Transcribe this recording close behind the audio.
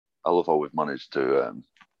I love how we've managed to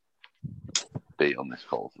be on this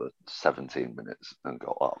call for 17 minutes and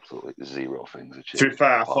got absolutely zero things achieved. To be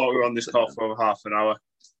fair, I thought we were on this call for over half an hour.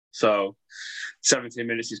 So 17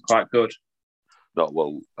 minutes is quite good. No,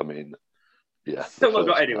 well, I mean, yeah. Still not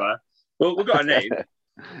got anywhere. Well, we've got a name.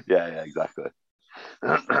 Yeah, exactly.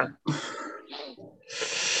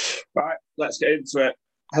 Right, let's get into it.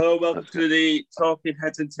 Hello, welcome to the Talking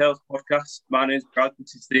Heads and Tails podcast. My name is Brad.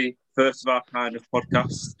 This is the first of our kind of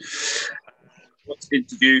podcast. Let's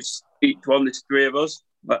introduce each one. There's three of us.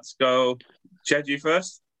 Let's go. Jed, you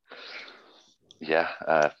first. Yeah,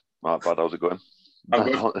 right, Brad, how's it going? I'm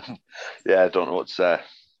good. Yeah, I don't know what to say.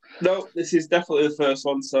 No, this is definitely the first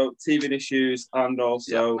one. So, teething issues and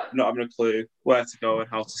also not having a clue where to go and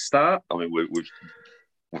how to start. I mean,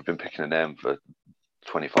 we've been picking a name for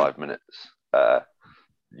 25 minutes.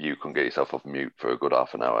 You couldn't get yourself off mute for a good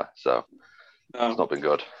half an hour, so it's not been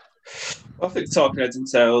good. I think Talking Heads and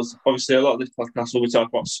Tails, obviously a lot of this podcast will be talking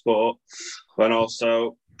about sport, but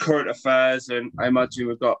also current affairs, and I imagine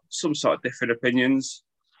we've got some sort of different opinions,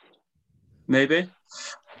 maybe?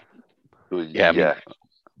 Yeah.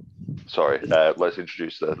 Sorry, let's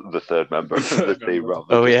introduce the third member of the team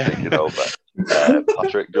rather than taking over.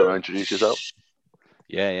 Patrick, do you want to introduce yourself?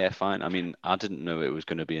 Yeah, fine. I mean, I didn't know it was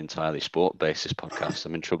going to be entirely sport-based, this podcast.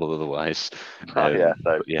 I'm in trouble otherwise.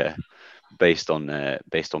 Yeah, based on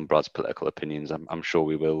Brad's political opinions, I'm sure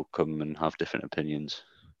we will come and have different opinions.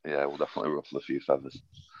 Yeah, we'll definitely ruffle a few feathers.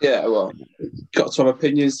 Yeah, well, got some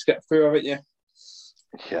opinions to get through, haven't you?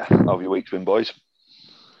 Yeah. How have your weeks been, boys?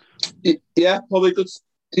 Yeah, probably good.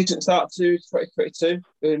 Decent start to 2022.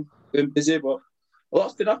 Been busy, but a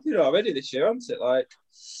lot's been happening already this year, hasn't it? Like,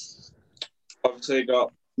 obviously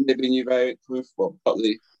got maybe a new variant coming from, got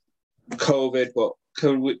the COVID, but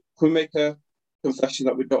can we make a confession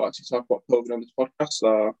that we don't actually talk about COVID on this podcast?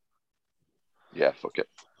 Or? Yeah, fuck it.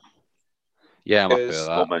 Yeah, I'm happy with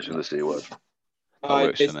that. Don't mention the C word.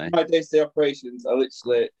 My day-to-day operations are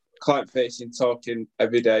literally client-facing, talking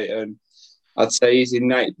every day, and I'd say easy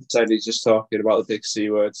 90% is just talking about the big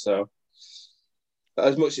C word. So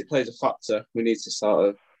as much as it plays a factor, we need to sort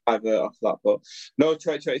of divert off that. But no,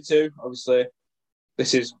 2022, obviously,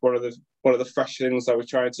 this is one of the fresh things that we're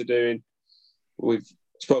trying to do. And we've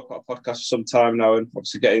spoke about a podcast for some time now, and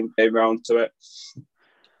obviously getting around to it.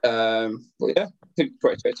 But yeah, I think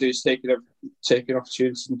 2022 is taking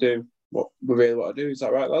opportunities and doing what we really want to do. Is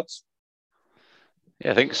that right, lads?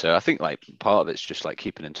 Yeah, I think so. I think like part of it's just like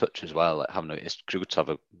keeping in touch as well. Like it's good to have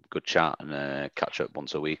a good chat and catch up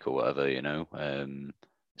once a week or whatever. You know,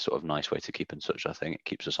 sort of nice way to keep in touch. I think it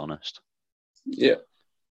keeps us honest. Yeah.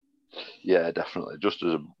 Yeah, definitely. Just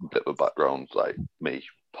as a bit of a background, like me,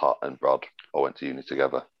 Pat, and Brad all went to uni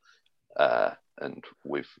together, and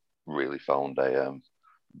we've really found a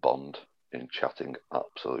bond in chatting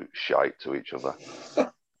absolute shite to each other.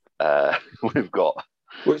 We've got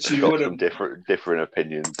some different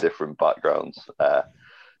opinions, different backgrounds.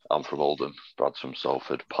 I'm from Oldham, Brad's from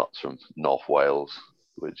Salford, Pat's from North Wales,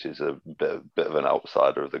 which is a bit of an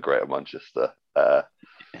outsider of the Greater Manchester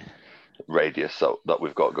radius that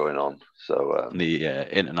we've got going on. So the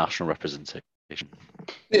international representation.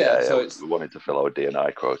 So we wanted to fill our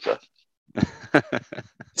D&I quota.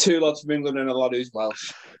 Two lads from England and a lad who's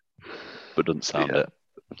Welsh. But doesn't sound it.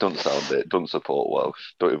 Doesn't sound it. Doesn't support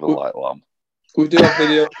Welsh. Don't even like lamb. We do have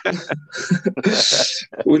video.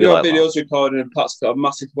 We do have videos recording, and Pat's got a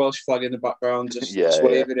massive Welsh flag in the background, just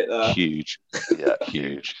waving it there. Huge. Yeah,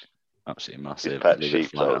 huge. Absolutely massive. His pet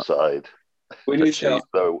sheep outside. We need to.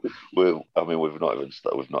 So we've not even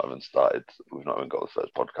started. We've not even got the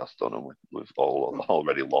first podcast done, and we've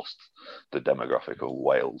already lost the demographic of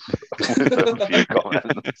Wales with a few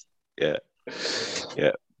comments. Yeah.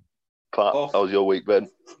 Pat, how's your week been?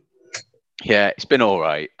 Yeah, it's been all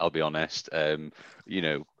right. I'll be honest. You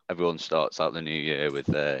know, everyone starts out the new year with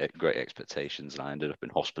great expectations, and I ended up in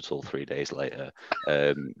hospital 3 days later.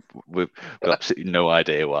 We've got absolutely no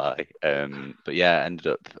idea why. But yeah, I ended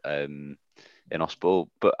up in hospital.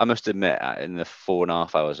 But I must admit, in the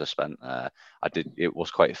 4.5 hours I spent there, it was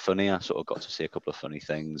quite funny. I sort of got to see a couple of funny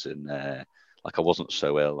things, and like I wasn't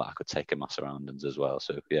so ill that I could take a mass surroundings as well.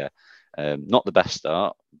 So yeah, not the best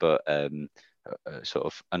start, but sort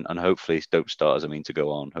of, and hopefully don't start as I mean to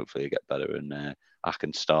go on. Hopefully I get better, and I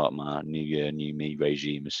can start my new year, new me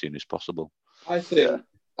regime as soon as possible. I think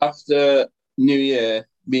after New Year,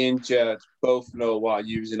 me and Jed both know why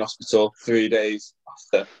you was in hospital 3 days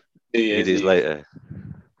after New Year's 3 days later.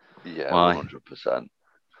 Yeah, 100%.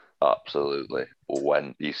 Absolutely.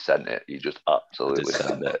 When you sent it, you just absolutely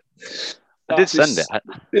sent it. I did send it.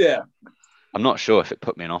 Yeah. I'm not sure if it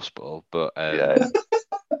put me in hospital, but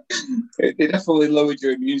It definitely lowered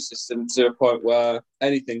your immune system to a point where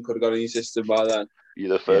anything could have got in your system by then. You're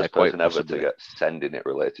the first person ever to get sending it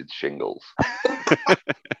related shingles.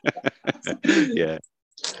 Yeah.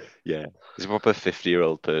 It's a proper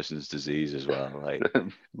 50-year-old person's disease as well. Like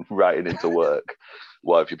writing into work,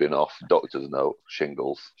 why have you been off? Doctor's note,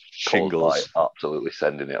 shingles. Caused by absolutely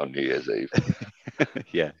sending it on New Year's Eve.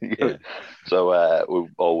 Yeah. So we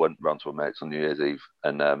all went round to a mate's on New Year's Eve,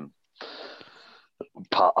 and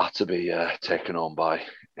Pat had to be taken home by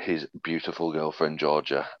his beautiful girlfriend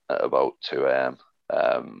Georgia at about 2 a.m.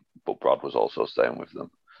 But Brad was also staying with them,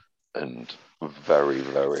 and very,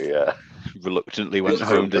 very reluctantly went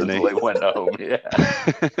home, didn't he? Went home, yeah.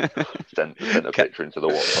 sent a picture into the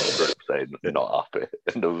WhatsApp group saying not happy,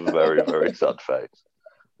 and a very, very sad face.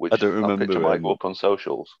 Which I don't remember. That picture might go up on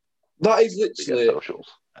socials. That is literally socials.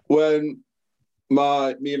 When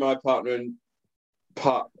me and my partner and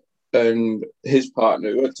Pat and his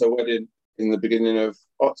partner went to a wedding in the beginning of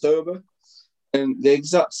October, and the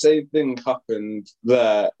exact same thing happened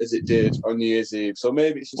there as it did on New Year's Eve. So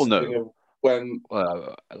maybe it's just something of when.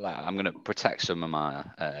 Well, I'm going to protect some of my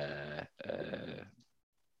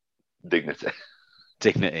dignity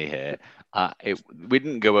here. We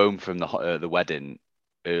didn't go home from the wedding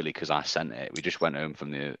early because I sent it. We just went home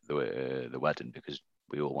from the wedding because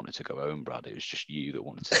we all wanted to go home, Brad. It was just you that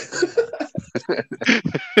wanted to go.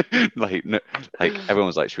 like everyone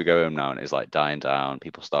was like, should we go home now? And it's like dying down.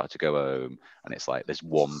 People started to go home, and it's like there's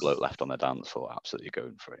one bloke left on the dance floor, absolutely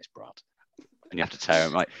going for it. It's Brad. And you have to tear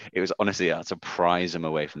him. Like it was honestly, I had to prise him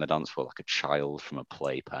away from the dance floor like a child from a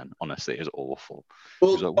playpen. Honestly, it was awful.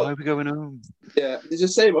 Well, he was like, "Why are we going home?" Yeah, it's the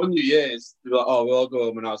same on New Year's. They were like, "Oh, we'll all go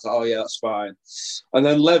home," and I was like, "Oh yeah, that's fine." And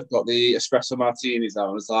then Lev got the espresso martinis out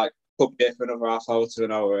and was like, "Put me for another half hour to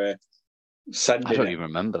an hour." I don't even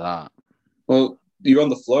remember that. Well, you were on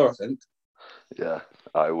the floor, I think. Yeah,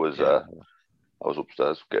 I was. I was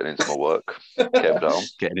upstairs getting into my work. Came down.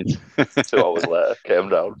 Getting into 2 hours later, came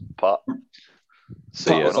down. Pat.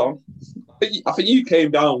 So Pat was on. I think you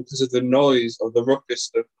came down because of the noise of the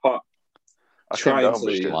ruckus of Pat. I came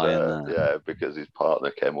down because his partner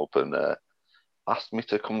came up and asked me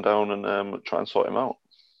to come down and try and sort him out.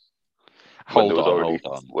 Hold on.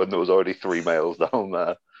 When there was already 3 males down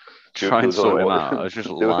there. Try and sort him out. I was just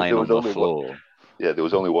lying on the floor. There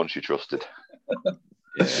was only one she trusted.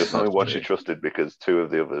 Just only one she trusted because 2 of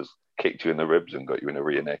the others kicked you in the ribs and got you in a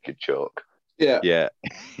rear naked choke. Yeah.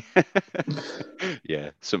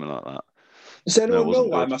 Yeah, something like that. Does anyone know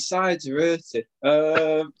why my sides are hurting?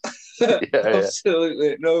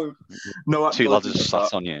 Absolutely no. 2 lads just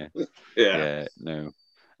sat on you. Yeah. No.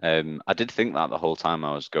 I did think that the whole time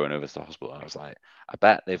I was going over to the hospital. I was like, I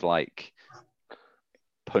bet they've like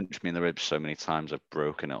punched me in the ribs so many times I've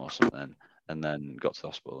broken it or something, and then got to the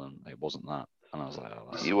hospital and it wasn't that. And I was like,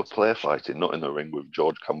 oh, you were play fighting, not in the ring with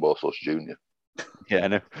George Cambosos Jr. Yeah, I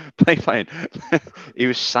know. Play fighting. He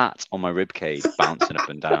was sat on my rib cage, bouncing up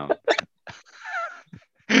and down.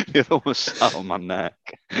 The other one was sat on my neck.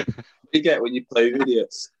 You get when you play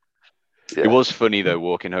idiots. Yeah. It was funny though,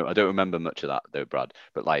 walking home. I don't remember much of that though, Brad.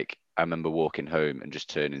 But like, I remember walking home and just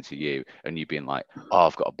turning to you, and you being like, "Oh,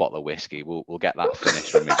 I've got a bottle of whiskey. We'll get that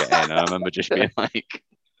finished when we get in." And I remember just being like.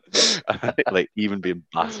 Like even being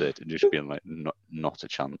battered and just being like, not a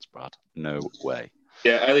chance, Brad. No way.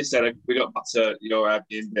 Yeah, Ellie said we got back to your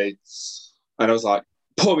Airbnb, and I was like,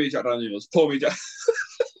 "Pour me Jack Daniels, pour me Jack."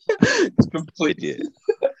 It's complete idiot.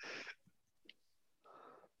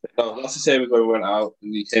 No, that's the same as when we went out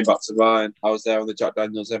and you came back to mine. I was there on the Jack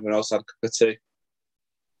Daniels. Everyone else had a cup of tea.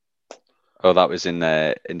 Oh, that was in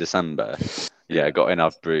December. Yeah, I got in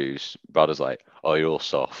half bruise. Brad was like, "Oh, you're all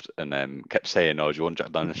soft," and then kept saying, "Oh, do you want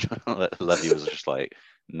Jack Daniels?" Levy was just like,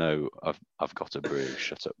 "No, I've got a bruise.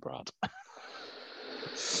 Shut up, Brad."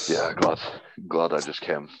 Yeah, glad I just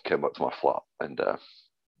came back to my flat and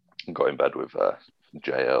got in bed with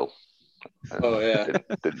JL. Oh yeah,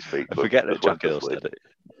 didn't speak. I forget that Jack Earl said it.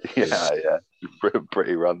 Yeah,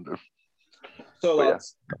 pretty random. So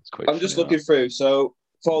lads, I'm just looking through. So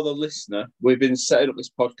for the listener, we've been setting up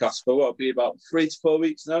this podcast for what will be about 3 to 4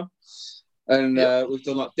 weeks now, and we've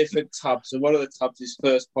done like different tabs. And one of the tabs is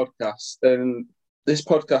first podcast, and this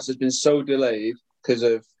podcast has been so delayed because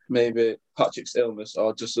of maybe Patrick's illness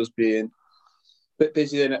or just us being a bit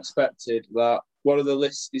busier than expected. That one of the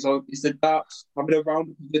lists is the darts, having a round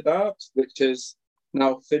of the darts, which is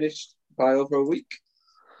now finished by over a week.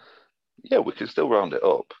 Yeah, we can still round it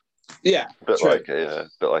up. Yeah, bit like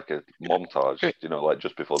a montage, like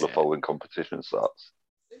just before the following competition starts.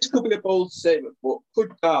 This could be a bold statement, but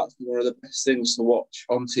could darts be one of the best things to watch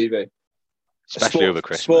on TV, especially over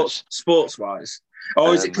Christmas, sports-wise?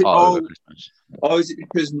 Is it? Over Christmas. Is it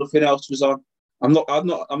because nothing else was on? I'm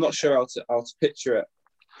not sure how to picture it.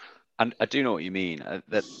 And I do know what you mean.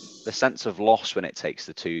 That the sense of loss when it takes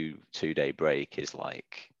the two-day break is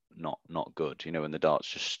like not good. You know, when the darts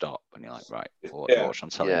just stop and you're like, right, what do I watch on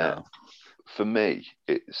telly now? For me,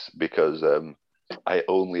 it's because I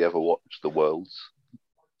only ever watch the Worlds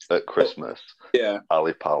at Christmas. Yeah.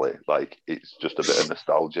 Ali Pali. Like, it's just a bit of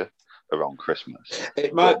nostalgia around Christmas.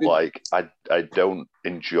 It might be. Like, I don't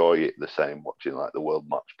enjoy it the same watching like the World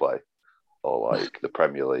Match Play or like the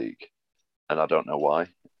Premier League. And I don't know why.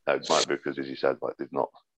 It might be because, as you said, like, there's not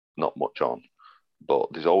much on.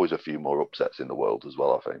 But there's always a few more upsets in the world as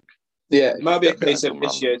well, I think. Yeah, it might be a case of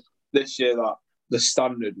this year that the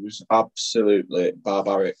standard was absolutely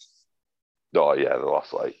barbaric. Oh, yeah,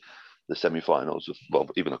 the semi-finals,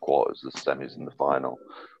 even the quarters, the semis and the final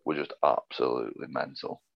were just absolutely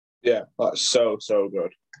mental. Yeah, that's so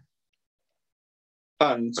good.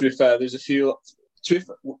 And to be fair, there's a few... because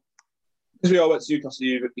we all went to Newcastle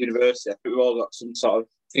University, I think we've all got some sort of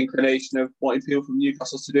inclination of wanting people from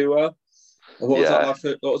Newcastle to do well. What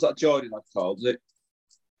was that Geordie lad called? Was it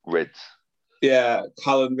Rids? Yeah,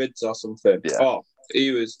 Callum Rids or something. Yeah. Oh,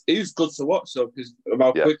 he was good to watch though, because of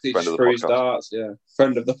how quickly he threw his darts. Yeah,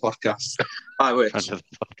 friend of the podcast. I wish. Friend of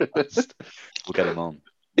the podcast. We'll get him on.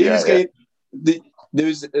 There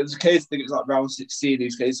was a case, I think it was like round 16, he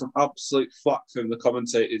was getting some absolute flack from the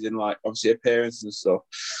commentators in like obviously appearance and stuff.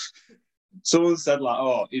 Someone said like,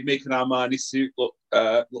 "Oh, he'd make an Armani suit look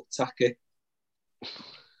tacky."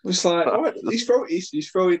 It's like, he's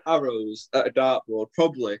throwing arrows at a dartboard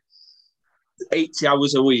probably 80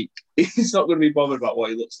 hours a week. He's not going to be bothered about what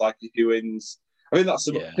he looks like if he wins. I mean, that's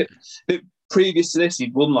previous to this,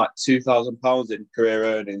 he'd won like £2,000 in career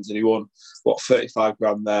earnings, and he won 35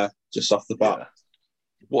 grand there just off the bat. Yeah.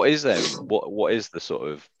 What is there? What is the sort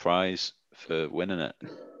of prize for winning it?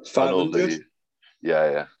 500.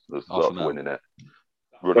 Yeah. There's a lot for winning it.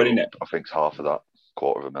 Running it. I think it's half of that,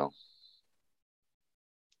 £250,000.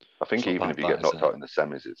 I think even if you get knocked out in the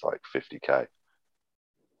semis, it's like 50k.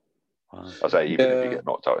 Wow. I say even if you get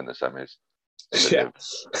knocked out in the semis, it's an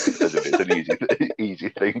easy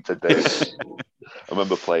thing to do. I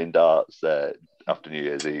remember playing darts after New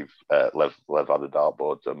Year's Eve. Lev had a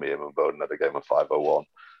dartboard, so me and Bowden had a game of 501.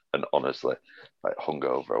 And honestly, like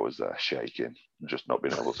hungover, I was shaking, just not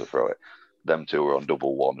being able to throw it. Them two were on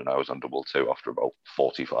double one, and I was on double two after about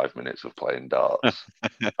 45 minutes of playing darts.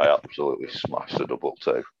 I absolutely smashed the double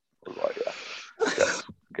two. I was like,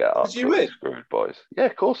 get absolutely screwed, boys. Yeah,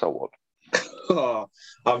 of course I would. Oh,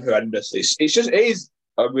 I'm horrendous. It is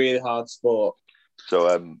a really hard sport.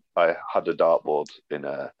 So I had a dartboard in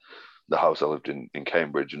the house I lived in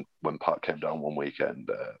Cambridge, and when Pat came down one weekend,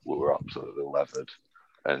 we were absolutely levered.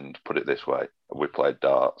 And put it this way, we played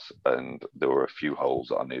darts, and there were a few holes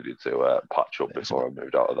that I needed to patch up before I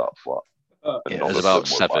moved out of that flat. There's about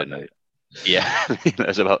 7. Yeah,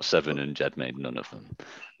 there's about 7, and Jed made none of them.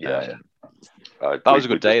 Yeah. That was a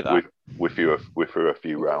good day. We threw a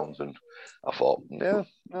few rounds, and I thought,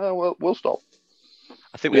 we'll stop.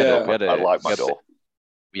 I think we had I like my door.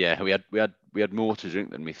 Yeah, we had more to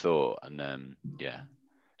drink than we thought, and it's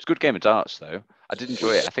a good game of darts though. I did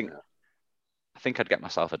enjoy it. I think I'd get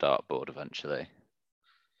myself a dartboard eventually.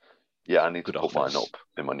 Yeah, I need to put mine up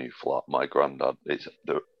in my new flat. My granddad, my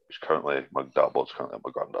dartboard's currently at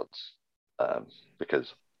my granddad's,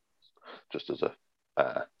 because just as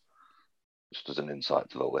an insight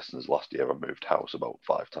to the listeners, last year I moved house about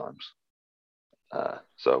 5 times.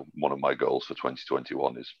 So one of my goals for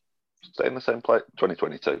 2021 is stay in the same place.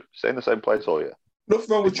 2022, stay in the same place all year. Nothing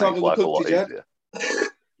wrong with traveling the country, Jed.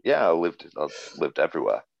 Yeah, I've lived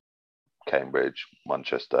everywhere. Cambridge,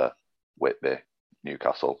 Manchester, Whitby,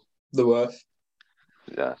 Newcastle. The Worth.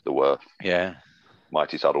 Yeah, the Worth. Yeah.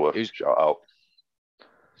 Mighty Saddleworth, shout out.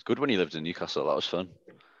 It's good when you lived in Newcastle. That was fun.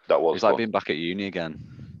 That was It's like being back at uni again.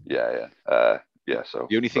 Yeah. So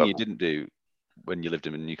the only thing you didn't do when you lived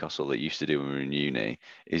in Newcastle that you used to do when we were in uni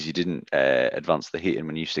is you didn't advance the heating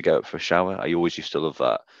when you used to go out for a shower. I always used to love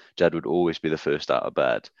that. Jed would always be the first out of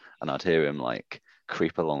bed, and I'd hear him like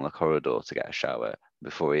creep along the corridor to get a shower.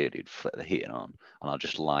 Before he'd flick the heating on, and I'd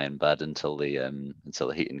just lie in bed until the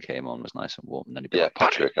heating came on, was nice and warm, and then he'd be like,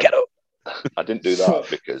 "Patrick, get up." I didn't do that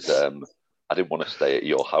because I didn't want to stay at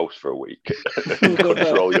your house for a week and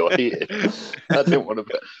control your heating. I didn't want to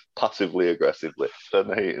passively aggressively turn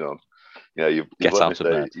the heating on. Yeah, you've let me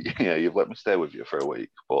stay. Yeah, you've let me stay with you for a week,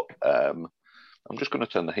 but I'm just going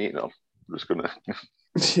to turn the heating on. I'm just going to.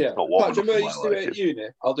 Yeah. Patrick, I used to do it at uni.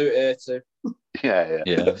 I'll do it here too. Yeah.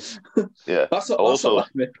 That's I'll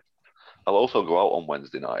also go out on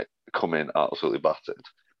Wednesday night, come in absolutely battered,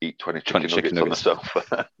 eat 20 chicken nuggets on the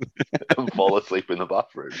sofa and fall asleep in the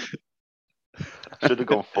bathroom. I should have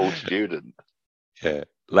gone full student. Yeah,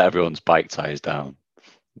 let everyone's bike tires down.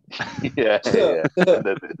 yeah.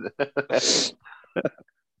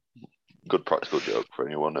 Good practical joke for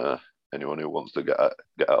anyone who wants to get out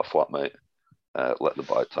of flatmate. Let the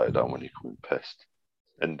bike tire down when you're coming pissed,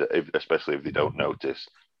 and especially if they don't notice,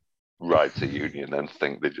 ride to Union and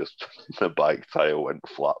think the bike tire went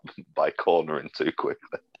flat by cornering too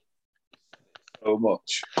quickly. So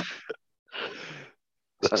much.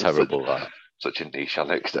 That's terrible. Such a niche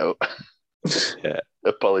anecdote. Yeah.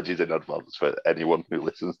 Apologies in advance for anyone who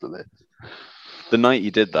listens to this. The night you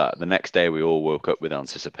did that, the next day we all woke up with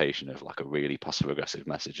anticipation of like a really passive-aggressive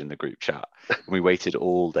message in the group chat. And we waited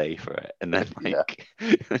all day for it. And then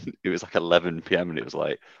it was like 11 p.m. and it was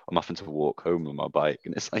like, I'm having to walk home on my bike.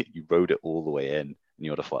 And it's like you rode it all the way in and you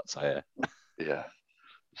had a flat tire. Yeah.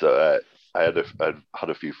 So I had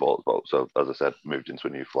a few thoughts about. So as I said, moved into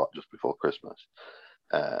a new flat just before Christmas,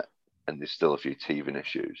 and there's still a few teething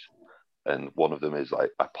issues. And one of them is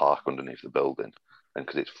like I park underneath the building, and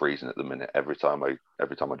because it's freezing at the minute, every time I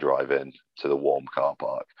drive in to the warm car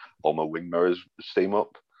park, all my wing mirrors steam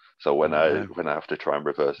up. So when I have to try and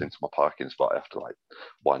reverse into my parking spot, I have to like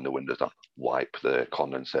wind the windows down, wipe the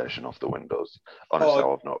condensation off the windows. Honestly,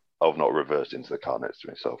 I've not reversed into the car next to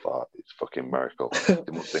me so far. It's a fucking miracle.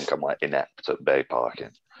 They must think I'm like inept at bay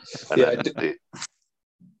parking. And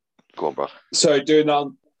go on, Brad. Sorry, doing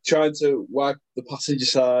that. Trying to wipe the passenger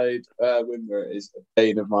side window is a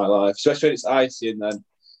pain of my life, especially when it's icy and then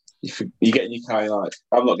you get in your car, you're like,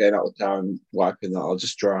 I'm not getting out of the car and wiping that, I'll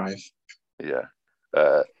just drive. Yeah.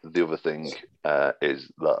 The other thing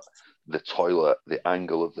is that the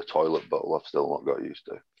angle of the toilet bowl, I've still not got used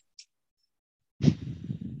to.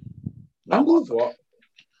 Angle of what?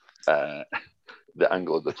 The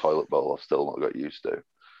angle of the toilet bowl, I've still not got used to.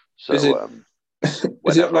 So, is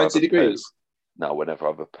it at 90 degrees? Now, whenever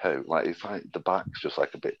I have a poo, like it's like the back's just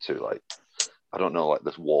like a bit too like, I don't know, like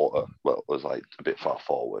there's water. Well, it was like a bit far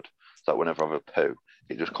forward. So whenever I have a poo,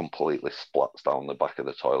 it just completely splats down the back of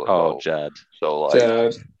the toilet bowl. Jed. So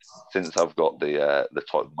like, since I've got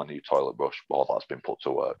my new toilet brush, well, that's been put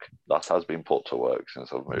to work. That has been put to work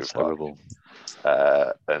since I've moved back. Terrible.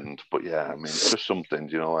 But yeah, I mean, it's just something,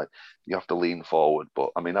 like you have to lean forward.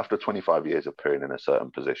 But I mean, after 25 years of pooing in a certain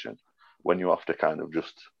position, when you have to kind of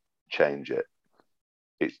just change it,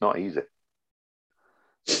 it's not easy.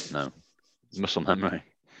 No. Muscle memory.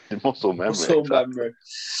 Muscle memory. Muscle memory.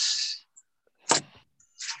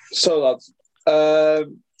 So, lads,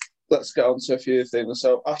 let's get on to a few things.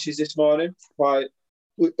 So, Ashes this morning.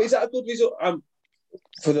 Is that a good result?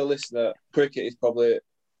 For the listener, cricket is probably...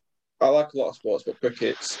 I like a lot of sports, but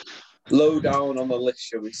cricket's low down on the list,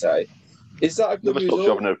 shall we say. Is that a good result? Do you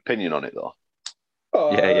have an opinion on it, though?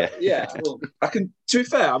 Yeah. Well, I can. To be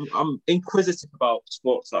fair, I'm inquisitive about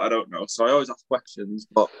sports that I don't know, so I always ask questions.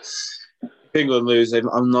 But if England losing,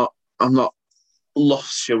 I'm not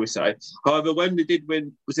lost, shall we say? However, when they did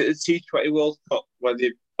win, was it the T20 World Cup? Was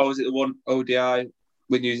it the one ODI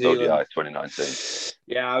with New Zealand? ODI 2019.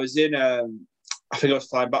 Yeah, I was in. I think I was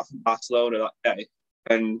flying back from Barcelona that day,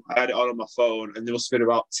 and I had it on my phone, and there must have been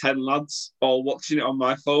about 10 lads all watching it on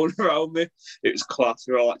my phone around me. It was class.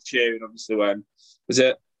 We were all like cheering, obviously, when.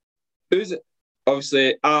 Who was it?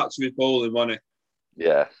 Obviously, Arch was bowling, wasn't he?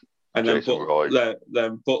 Yeah. And then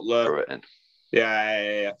Butler.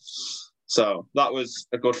 Yeah. So that was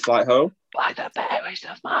a good flight home. By the barest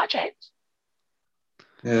of margins.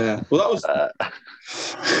 Yeah. Well, that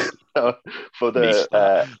was... for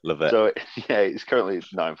the... Love it. So, yeah, it's currently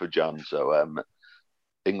 9th of Jan. So,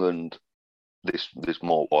 England, this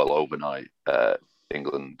more oil overnight,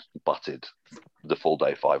 England batted the full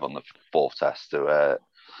day 5 on the 4th test to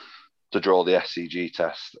draw the SCG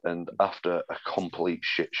test, and after a complete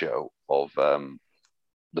shit show of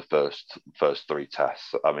the first 3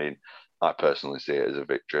 tests, I mean, I personally see it as a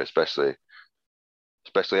victory, especially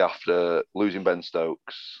after losing Ben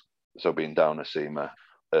Stokes, so being down a seamer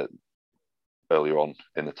earlier on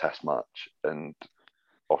in the test match, and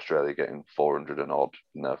Australia getting 400 and odd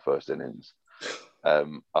in their first innings. I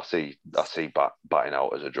see batting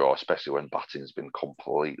out as a draw, especially when batting's been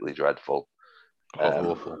completely dreadful.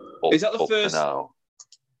 Awful. Is that the first? Now,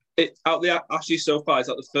 out the Ashes so far, is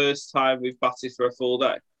that the first time we've batted for a full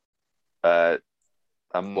day?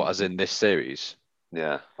 What, as in this series?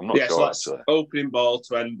 Yeah, I'm not sure. So that's opening ball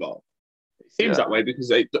to end ball. It seems that way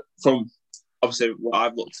because from obviously what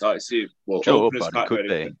I've looked at, it could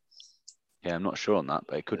be. Yeah, I'm not sure on that,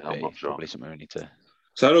 but it could be. I'm not sure. Probably something we need to.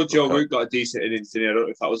 So I know Joe Root got a decent innings in here. I don't know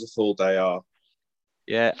if that was a full day or.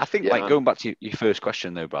 Yeah, I think going back to your first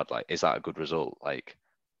question though, Brad, like, is that a good result? Like,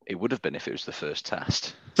 it would have been if it was the first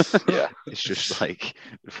test. Yeah. It's just like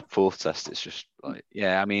fourth test. It's just like,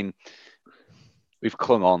 yeah, I mean, we've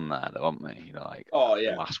clung on there, though, haven't we? You know, like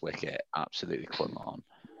the last wicket, absolutely clung on.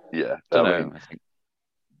 Yeah, I don't know.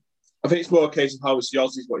 I think it's more a case of how it's the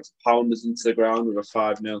Aussies wanting to pound us into the ground with a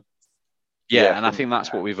 5-0. Yeah, and I think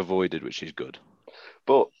that's what we've avoided, which is good.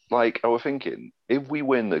 But like I was thinking, if we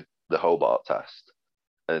win the Hobart Test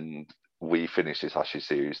and we finish this Ashes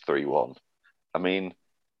series 3-1, I mean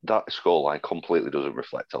that scoreline completely doesn't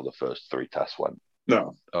reflect how the first 3 tests went.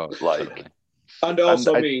 No, totally. And it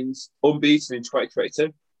also means unbeaten in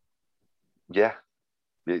 2022. Yeah,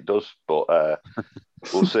 it does. But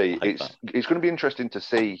we'll see. It's going to be interesting to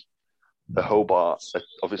see the Hobart.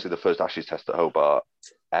 Obviously, the first Ashes Test at Hobart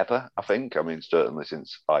ever. I think. I mean, certainly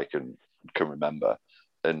since I can remember.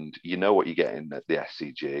 And you know what you're getting at the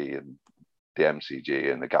SCG and the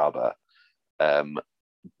MCG and the Gabba.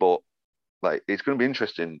 But like, it's going to be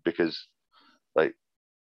interesting because, like,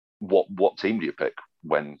 what team do you pick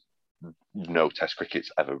when no Test cricket's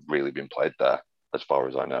ever really been played there, as far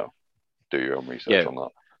as I know? Do your own research on that.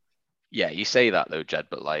 Yeah, you say that though, Jed,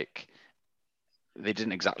 but like, they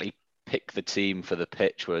didn't exactly pick the team for the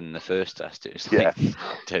pitch when the first test. It was like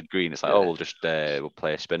dead green. It's like, we'll just we'll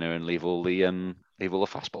play a spinner and leave all the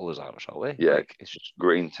fast bowlers out, shall we? Yeah, like, it's just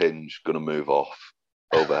green tinge gonna move off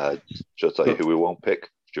overhead. Should I tell you who we won't pick?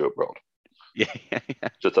 Stuart Broad. Yeah.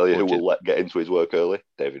 Should I tell you who will get into his work early?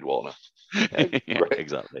 David Warner. Yeah,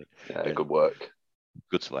 exactly. Yeah, good work.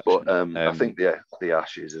 Good selection. But I think the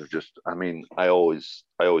Ashes have just. I mean, I always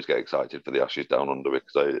get excited for the Ashes down under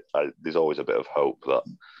because there's always a bit of hope that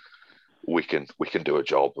we can do a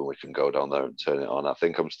job and we can go down there and turn it on. I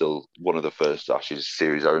think I'm still one of the first Ashes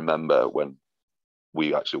series I remember when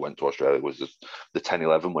we actually went to Australia was the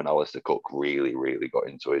 10-11 when Alistair Cook really got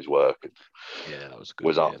into his work. And that was good.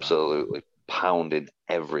 Was absolutely pounding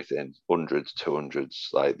everything, hundreds,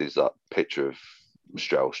 200s. Like there's that picture of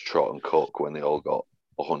Strauss, Trott, and Cook when they all got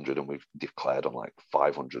 100, and we've declared on like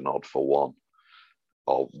 500 odd for one,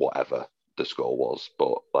 or whatever the score was.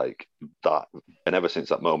 But like that, and ever since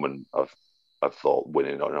that moment, I've thought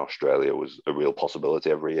winning in Australia was a real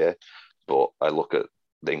possibility every year. But I look at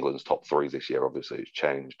England's top 3 this year. Obviously, it's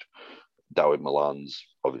changed. Dawid Malan's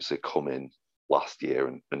obviously come in last year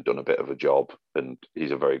and done a bit of a job, and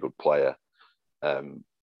he's a very good player.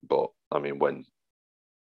 But I mean, when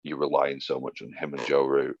you're relying so much on him and Joe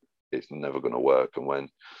Root, it's never going to work. And when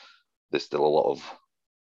there's still a lot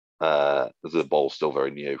of the ball's still very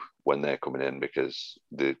new when they're coming in, because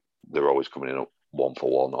they're always coming in up 1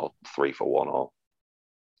 for 1 or 3 for 1 or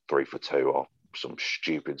 3 for 2 or some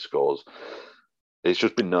stupid scores. It's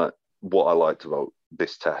just been what I liked about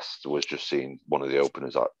this test was just seeing one of the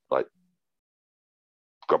openers that like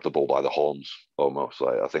grab the ball by the horns almost.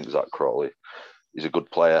 Like I think Zach Crawley is a good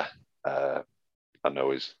player. I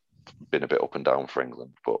know he's been a bit up and down for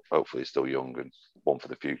England, but hopefully he's still young and one for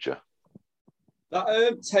the future. That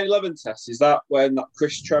 10-11 test, is that when that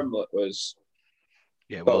Chris Tremlett was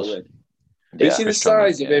bowling? Yeah, you see the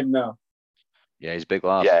size of him now? Yeah, he's big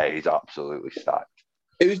lad. Yeah, he's absolutely stacked.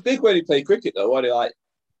 It was big when he played cricket though, wasn't he? Like,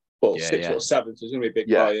 6 or 7, so he's going to be a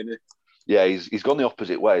big guy, isn't he? Yeah, he's gone the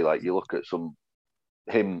opposite way. Like you look at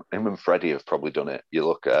him and Freddie have probably done it. You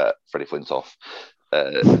look at Freddie Flintoff,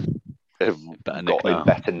 have got a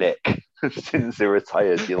better nick since they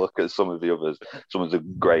retired. You look at some of the others, some of the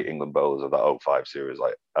great England bowlers of that 05 series,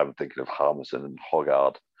 like I'm thinking of Harmison and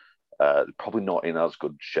Hoggard, probably not in as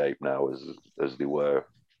good shape now as they were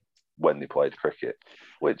when they played cricket,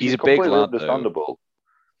 which he's is a completely big lad, understandable.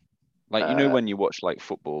 Though. Like, you know, when you watch like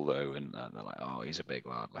football though, and they're like, oh, he's a big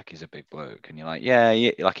lad, like he's a big bloke, and you're like,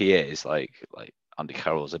 yeah, like he is, like Andy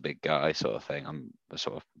Carroll's a big guy, sort of thing. I'm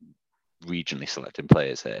sort of regionally selecting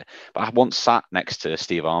players here, but I once sat next to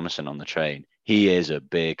Steve Armisen on the train. He is a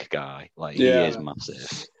big guy, like he is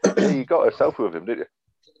massive. Yeah, you got a selfie with him, didn't you?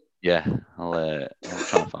 Yeah, I'll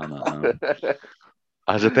try and find that now.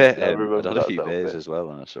 I was a bit. I had a few beers as well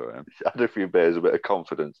when I saw him. I had a few beers, a bit of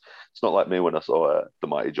confidence. It's not like me when I saw the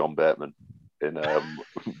mighty John Bateman in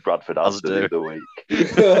Bradford Aston the other week.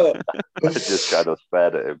 I just kind of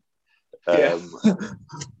stared at him.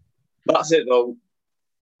 That's it though.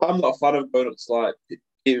 I'm not a fan of going up to like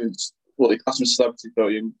even ask some celebrity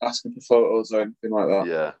photo, asking for photos or anything like that.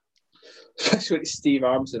 Yeah, especially with Steve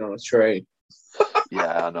Armisen on a train.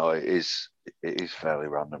 Yeah, I know it is fairly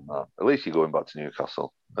random that. At least you're going back to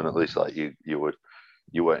Newcastle, and at least like you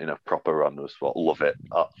weren't in a proper random spot. Love it.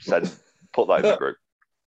 Put that in the group.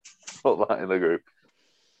 Put that in the group.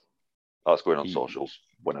 That's going on socials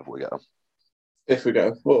whenever we get them. If we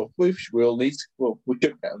go, well, we'll need to. Well, we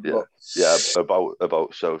could get them. Yeah, but... yeah.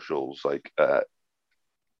 About socials, like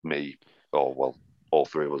me, or well, all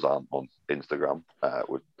three of us aren't on Instagram.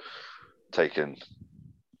 We're taking.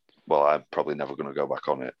 Well, I'm probably never going to go back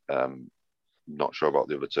on it. Not sure about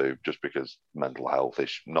the other two, just because mental health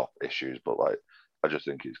not issues, but like I just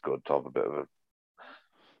think it's good to have a bit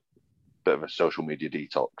of a social media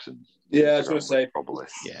detox. And yeah, I was going to say probably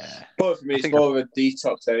But for me, it's more of a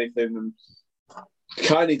detox than anything. And you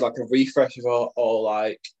kind of need like a refresh of all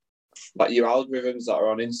like your algorithms that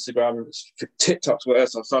are on Instagram. TikTok's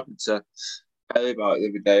worse. I was talking to Ellie about it the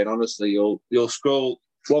other day, and honestly, you'll scroll.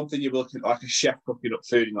 One thing you're looking at like a chef cooking up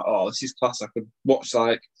food, and like, oh, this is class. I could watch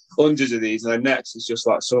like hundreds of these, and then next it's just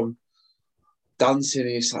like some dancing,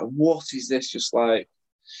 and it's like, what is this? Just like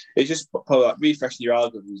it's just probably like refreshing your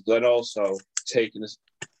algorithms, but then also taking a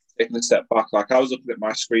step back. Like I was looking at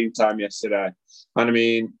my screen time yesterday, and I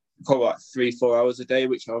mean, probably like 3-4 hours a day,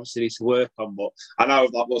 which I obviously need to work on. But I know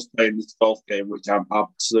that was playing this golf game, which I'm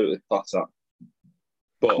absolutely flat at.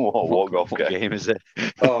 But what golf game is it?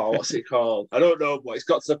 Oh, what's it called? I don't know, but it's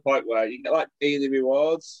got to the point where you get like daily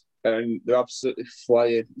rewards, and they're absolutely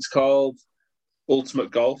flying. It's called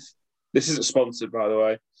Ultimate Golf. This isn't sponsored, by the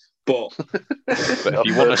way, but if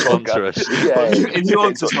you want to sponsor us, if you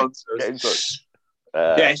want to sponsor us,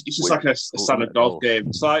 it's just like a standard golf game.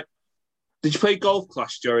 It's like, did you play Golf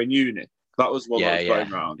Clash during uni? That was one that was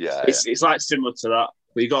going around. It's like similar to that,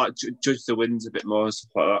 but you got to judge the wins a bit more and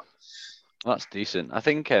stuff like that. That's decent. I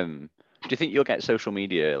think. Do you think you'll get social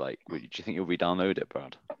media? Like, do you think you'll re-download it,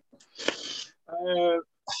 Brad?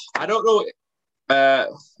 I don't know.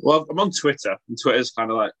 Well, I'm on Twitter, and Twitter's kind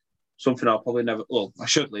of like something I'll probably never. Well, I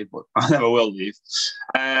should leave, but I never will leave.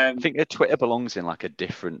 I think that Twitter belongs in like a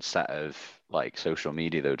different set of like social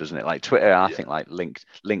media, though, doesn't it? Like Twitter, I think like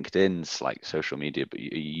LinkedIn's like social media, but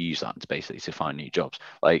you use that basically to find new jobs.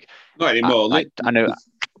 Like, not anymore.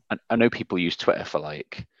 I know people use Twitter for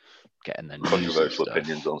like getting their controversial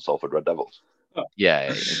opinions on Salford Red Devils.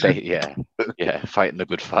 Yeah, fighting the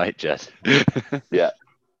good fight, Jed.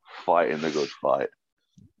 Fighting the good fight.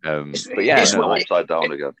 But yeah, upside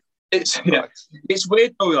down again. It's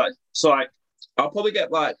weird though. Like, so like, I'll probably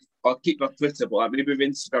get like, I'll keep my Twitter, but like maybe with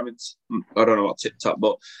Instagram, I don't know about TikTok,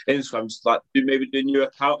 but Instagram, just like maybe do a new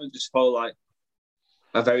account and just follow like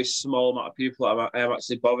a very small amount of people that I am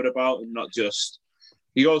actually bothered about, and not just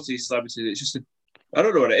you go to these celebrities. It's just I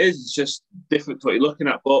don't know what it is. It's just different to what you're looking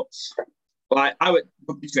at. But like I went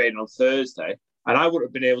rugby training on Thursday, and I wouldn't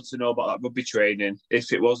have been able to know about that rugby training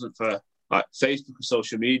if it wasn't for like Facebook or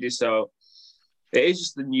social media. So it is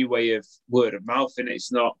just the new way of word of mouth, and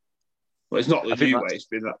it's not the new way. It's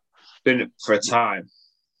been for a time.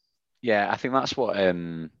 Yeah, I think that's what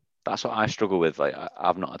I struggle with. Like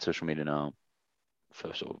I've not had social media now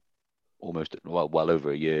for sort of almost well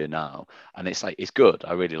over a year now, and it's like it's good.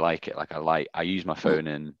 I really like it. Like I use my phone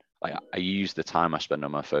in like I use the time I spend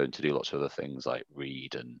on my phone to do lots of other things like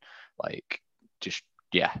read and like just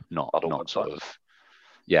not sort of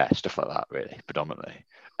stuff like that really predominantly.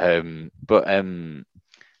 But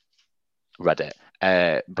Reddit.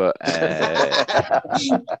 But that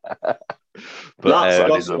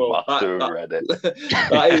is a master of Reddit.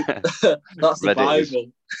 That's the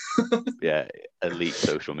Bible. Yeah, elite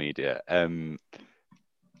social media.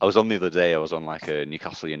 I was on the other day. I was on like a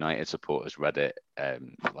Newcastle United supporters Reddit,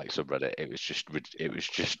 like subreddit. It was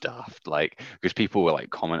just daft, like because people were like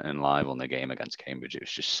commenting live on the game against Cambridge. It was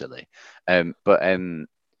just silly. But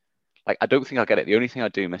like I don't think I get it. The only thing I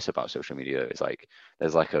do miss about social media is like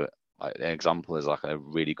there's like an example is like a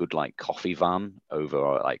really good like coffee van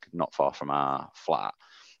over like not far from our flat,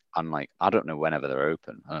 and like I don't know whenever they're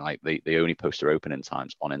open, and like they only post their opening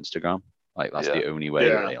times on Instagram. Like that's the only way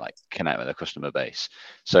that they like connect with their customer base.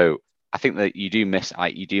 So I think that you do miss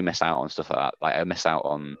out on stuff like that. Like I miss out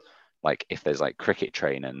on like if there's like cricket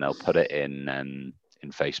training, they'll put it in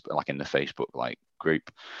Facebook, like in the Facebook like group,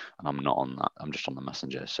 and I'm not on that. I'm just on the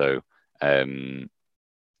Messenger. So there's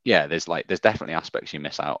definitely aspects you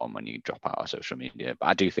miss out on when you drop out of social media. But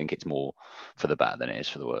I do think it's more for the better than it is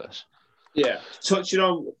for the worse. Yeah, touching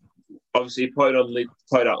on obviously point out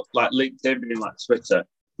like LinkedIn being like Twitter.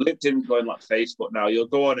 LinkedIn going like Facebook now. You'll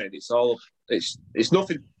go on it. It's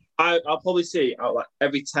nothing. I'll probably see out like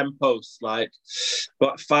every 10 posts, like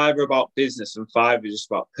 5 are about business and 5 is just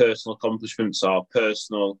about personal accomplishments or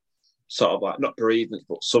personal sort of like not bereavements,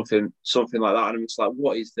 but something like that. And I'm just like,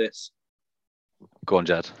 what is this? Go on,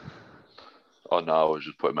 Jed. Oh no, I was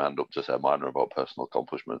just putting my hand up to say mine are about personal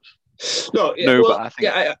accomplishments. But I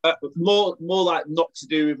think more like not to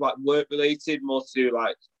do with like work related, more to do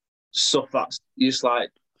like stuff that's just like.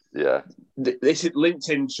 Yeah. This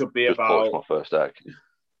LinkedIn should be just about my first egg.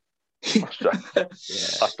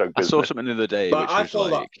 Hashtag I saw business. something the other day, But which I was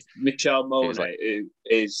thought like, that Michelle Monet like,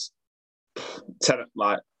 is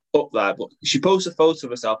like up there, but she posts a photo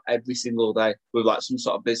of herself every single day with like some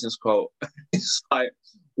sort of business quote. It's like,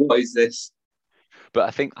 what is this? but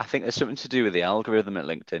I think there's something to do with the algorithm at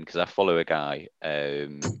LinkedIn, because I follow a guy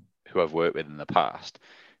who I've worked with in the past,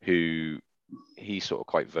 who he's sort of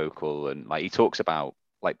quite vocal, and like he talks about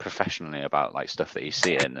like professionally about like stuff that he's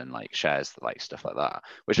seeing and like shares like stuff like that,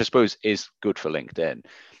 which I suppose is good for LinkedIn.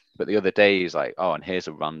 But the other day he's like, oh, and here's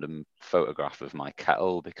a random photograph of my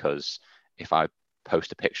kettle, because if I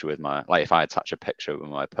post a picture with my, like if I attach a picture with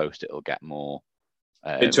my post, it'll get more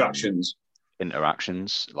interactions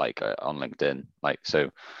like on LinkedIn. Like,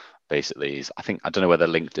 so basically I don't know whether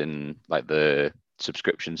LinkedIn, like the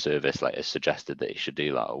subscription service, like has suggested that he should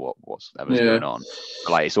do that, or whatever's going on.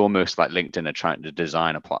 But, like, it's almost like LinkedIn are trying to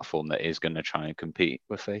design a platform that is going to try and compete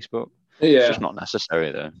with Facebook. It's just not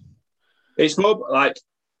necessary though. It's more like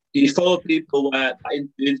you follow people where the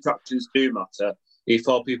interactions do matter. You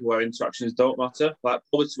follow people where interactions don't matter. Like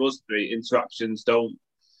probably to us three, interactions don't.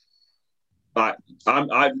 Like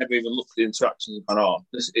I've never even looked at the interactions and gone, oh,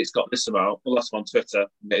 it's got this amount. Well, that's on Twitter,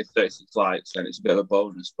 made 36 likes, and it's a bit of a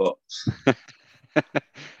bonus. But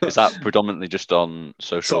is that predominantly just on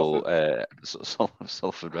social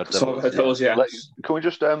Salford Red Devils? Yeah. Can we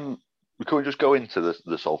just go into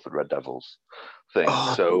the Salford Red Devils thing?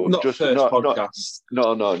 So not just first podcast.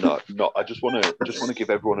 No. I just want to give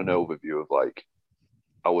everyone an overview of like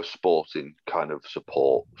our sporting kind of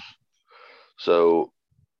supports. So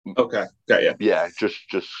okay, get you. Yeah, just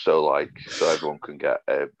so everyone can get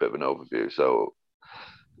a bit of an overview. So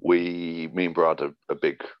me and Brad are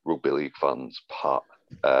big rugby league fans. Pat's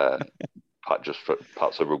a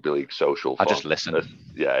rugby league social fan. I just listen.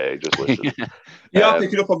 He just listens. You are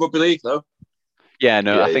picking up on rugby league though. Yeah,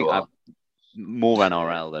 no, I think I'm more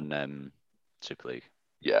NRL than Super League.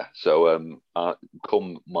 Yeah, so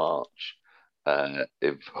come March,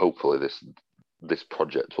 if hopefully this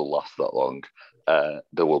project will last that long,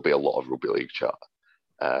 there will be a lot of rugby league chat.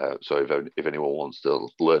 So if anyone wants to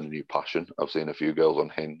learn a new passion, I've seen a few girls on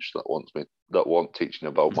Hinge that want teaching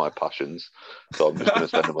about my passions. So I'm just going to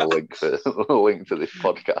send them a link to this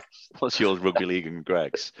podcast. What's yours, rugby league and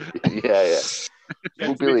Greg's? Yeah.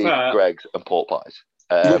 Rugby league, Greg's, and pork pies.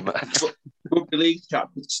 Rugby league chat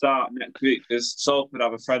could start next week because Salford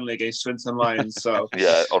have a friendly against Swinton Lions. So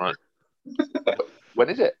yeah, when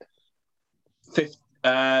is it?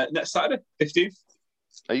 Next Saturday, 15th.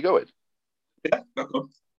 Are you going? Yeah, I'll come.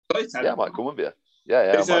 Yeah, I might come with you.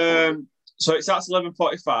 Yeah. So it starts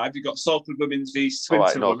 11:45. You've got Salford Women's v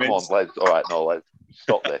Swinton Women's. Come on, let's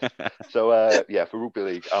stop this. So for rugby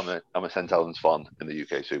league, I'm a St Helens fan in the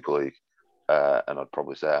UK Super League, and I'd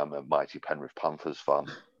probably say I'm a mighty Penrith Panthers fan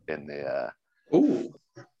in the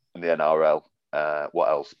NRL. What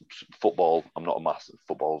else? Football. I'm not a massive.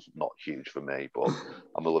 Football's not huge for me, but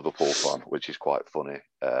I'm a Liverpool fan, which is quite funny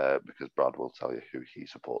because Brad will tell you who he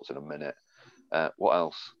supports in a minute. What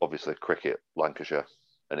else? Obviously, cricket, Lancashire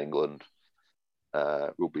and England.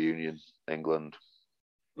 Rugby union, England.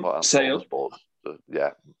 What else? Sale. Sports.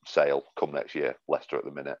 Sale. Come next year. Leicester at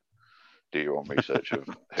the minute. Do your own research of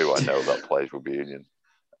who I know that plays rugby union.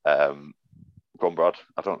 Go on, Brad.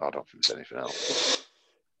 I don't think there's anything else.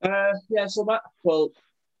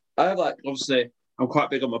 Obviously I'm quite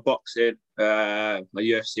big on my boxing, my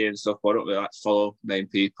UFC and stuff, but I don't really like to follow main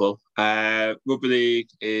people. Rugby league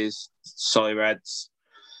is Solly Reds,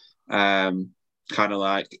 kind of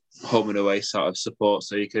like home and away sort of support,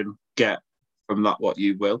 so you can get from that what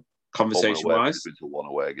you will, conversation-wise. Been to one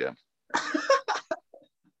away game.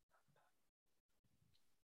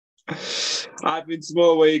 I've been to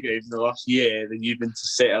more away games in the last year than you've been to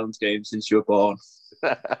St Helens games since you were born.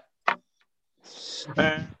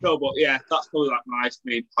 No, but yeah, that's probably like my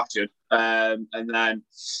main passion. And then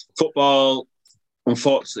football,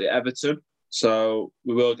 unfortunately, Everton. So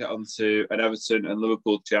we will get on to an Everton and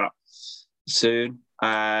Liverpool chat soon.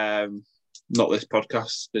 Not this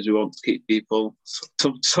podcast, because we want to keep people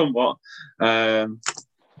somewhat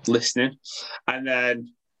listening. And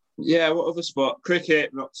then, what other sport?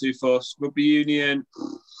 Cricket, not too fussed. Rugby union.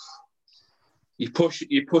 You're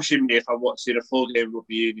pushing me if I'm watching a full game of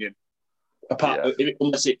rugby union.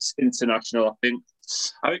 Unless it's international, I think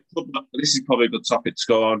this is probably a good topic to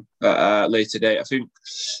go on at a later date. I think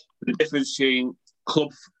the difference between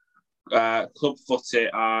club footy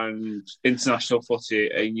and international footy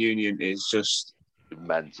in union is just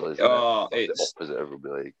mental, isn't it? It's the opposite of rugby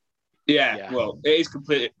league. Yeah, well, it is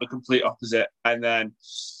the complete opposite. And then,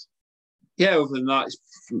 other than that, it's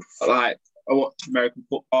like I watch American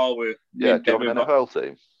football with. Yeah, do you have an NFL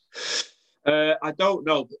team? I don't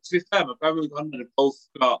know, but to be fair, my brother and granddad have both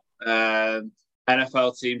got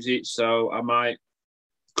NFL teams each, so I might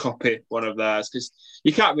copy one of theirs because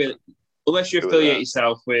you can't really, unless you affiliate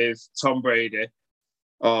yourself with Tom Brady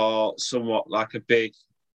or somewhat like a big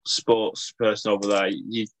sports person over there.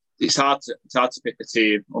 It's hard to pick a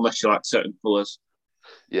team unless you like certain colours.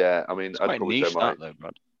 Yeah, I mean, it's I'd quite probably niche say that though,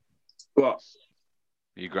 Brad. What?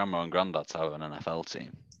 Your grandma and granddad to have an NFL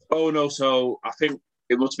team. Oh no! So I think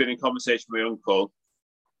it must have been in conversation with my uncle.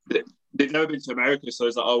 They've never been to America, so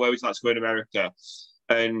he's like, "Oh, where would you like to go in America?"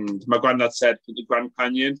 And my granddad said the Grand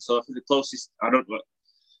Canyon. So I think the closest, I don't know,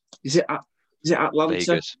 is it Atlanta?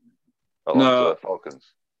 Vegas. Atlanta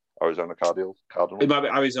Falcons, Arizona Cardinals. It might be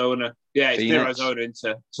Arizona. Yeah, it's near Arizona, isn't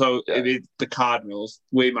it? So it'd be the Cardinals.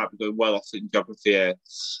 We might be going well off in geography here.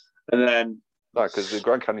 And then no, because the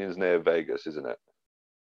Grand Canyon is near Vegas, isn't it?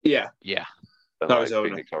 Yeah. And Arizona.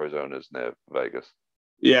 Phoenix, Arizona's near Vegas.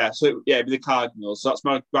 Yeah, so it'd be the Cardinals. So that's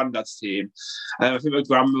my granddad's team. I think my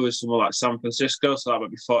grandma was somewhere like San Francisco, so that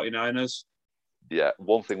might be 49ers. Yeah,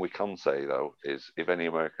 one thing we can say though is if any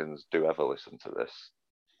Americans do ever listen to this,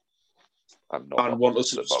 I'm not and want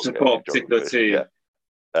us to support a particular team. Yeah.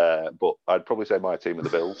 But I'd probably say my team are the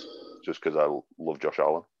Bills, just because I love Josh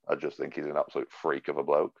Allen. I just think he's an absolute freak of a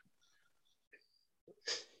bloke.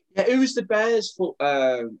 Yeah, who was the Bears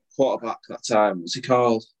quarterback that time? What's he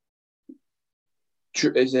called?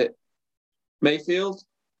 Is it Mayfield?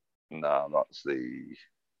 No, that's the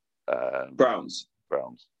Browns.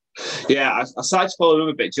 Yeah, I started to follow them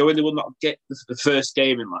a bit. Do you know when they will not get the first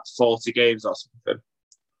game in like 40 games or something?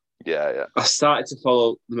 Yeah. I started to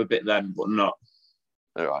follow them a bit then, but not.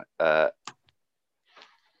 All right.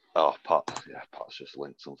 Pat's just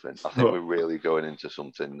linked something. I think we're really going into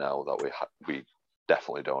something now that we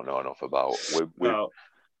definitely don't know enough about.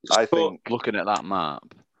 I think looking at that map,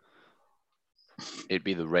 it'd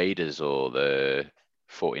be the Raiders or the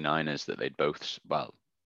 49ers that they'd both. Well,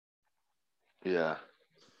 yeah.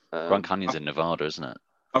 Grand Canyon's in Nevada, isn't it?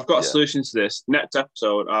 I've got a solution to this. Next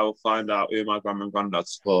episode, I will find out who my grandma and granddad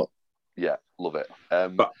support. Yeah, love it.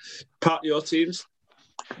 But Pat, your teams?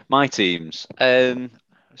 My teams.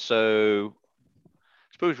 So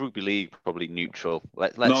I suppose rugby league probably neutral.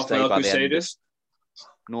 Let's North stay Wales by Crusaders. The end.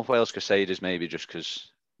 North Wales Crusaders, maybe just because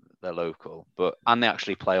they're local, and they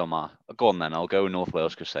actually play on my. Go on then. I'll go North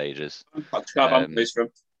Wales Crusaders. Is that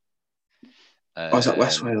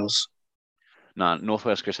West Wales? No, North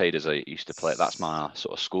Wales Crusaders. I used to play. That's my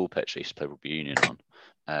sort of school pitch. I used to play rugby union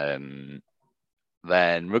on.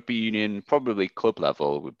 Then rugby union, probably club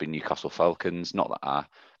level, would be Newcastle Falcons. Not that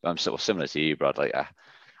I'm sort of similar to you, Brad. Like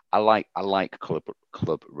I like club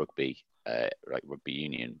rugby, like rugby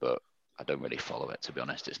union, but I don't really follow it, to be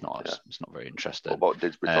honest. It's not very interesting. What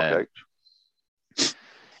about Didsbury Tock?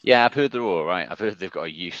 Yeah, I've heard they're all right. I've heard they've got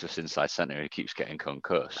a useless inside centre who keeps getting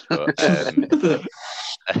concussed. But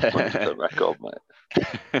 100% record, mate.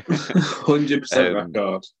 100%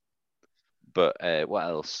 record. But what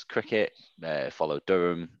else? Cricket, follow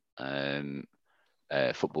Durham.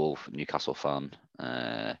 Football, Newcastle fan.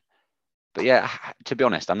 But yeah, to be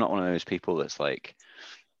honest, I'm not one of those people that's like,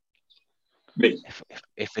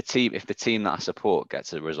 if the team that I support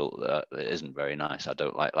gets a result that isn't very nice, I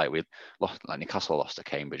don't like. Like we lost, like Newcastle lost to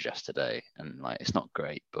Cambridge yesterday, and like it's not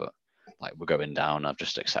great, but like we're going down. I've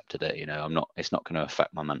just accepted it. You know, it's not going to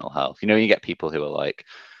affect my mental health. You know, you get people who are like,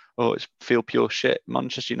 oh, it's feel pure shit.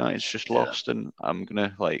 Manchester United's just lost, and I'm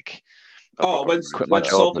gonna like. When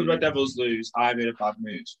Salford Red Devils lose, I'm in a bad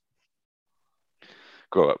mood.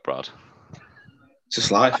 Grow up, Brad. It's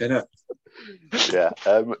just life, innit? Yeah.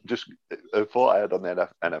 Just a thought I had on the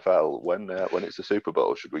NFL. When it's the Super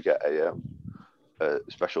Bowl, should we get a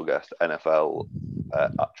special guest NFL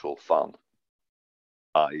actual fan?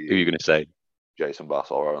 Who are you going to say? Jason Bass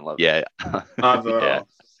or Aaron Levy? Yeah. Yeah.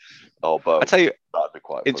 Or both. I tell you, that'd be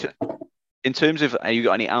quite funny. In terms of, have you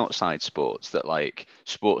got any outside sports that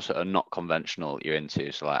are not conventional you're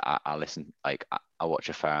into? So like I listen, like I watch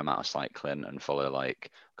a fair amount of cycling and follow like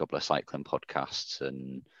a couple of cycling podcasts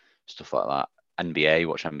and stuff like that. NBA,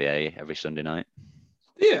 watch NBA every Sunday night.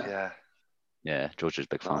 Yeah. Georgia's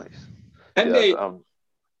big fan. Nice. NBA.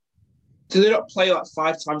 Do they not play like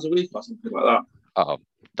 5 times a week or something like that? Oh,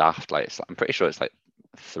 daft! I'm pretty sure it's like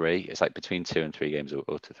 3. It's like between 2 and 3 games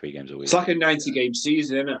or to 3 games a week. It's like a 90-game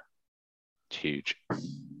season, isn't it? Huge.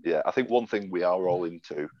 Yeah, I think one thing we are all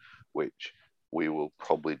into, which we will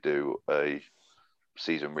probably do a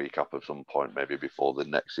season recap at some point, maybe before the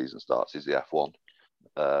next season starts, is the F1.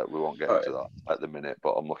 We won't get into that at the minute,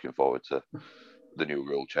 but I'm looking forward to the new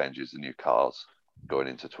rule changes, the new cars going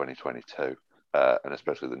into 2022, and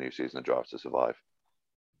especially the new season of Drive to Survive.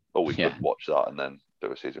 Or we could watch that and then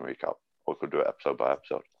do a season recap. or we could do it episode by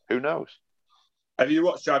episode. Who knows? Have you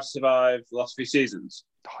watched Drive to Survive the last few seasons?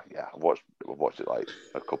 Oh, yeah, I've watched it like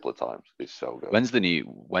a couple of times. It's so good. When's the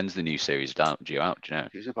new series due out? Do you know?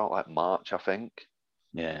 It's about like March, I think.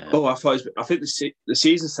 Yeah. Oh, I think the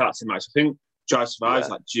season starts in March. I think Drive to Survive is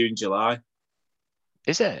like June, July.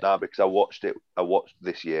 Is it? No, because I watched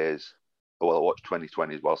this year's. Well, I watched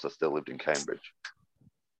 2020s whilst I still lived in Cambridge.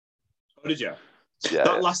 Oh, did you? Yeah.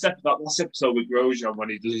 That last episode with Grosjean when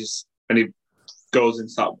he goes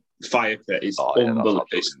into that fire pit is unbelievable.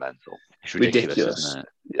 That's mental. It's ridiculous, isn't it?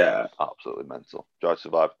 Yeah, absolutely mental. Drive to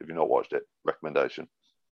Survive. If you've not watched it, recommendation.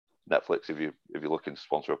 Netflix. If you're looking to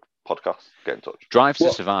sponsor a podcast, get in touch. Drive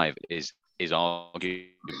to Survive is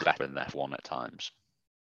arguably better than F1 at times.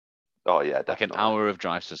 Oh yeah, definitely. Like an hour of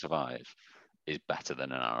Drive to Survive is better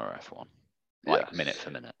than an hour of F1. Like minute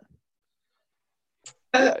for minute.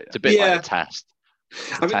 It's a bit like a test.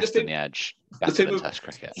 Test in the edge. Better than Test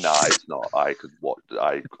cricket. No, it's not. I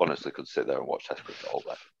honestly could sit there and watch Test cricket all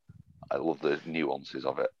day. I love the nuances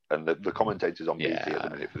of it, and the commentators on BT at the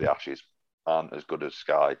minute for the Ashes aren't as good as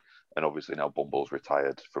Sky, and obviously now Bumble's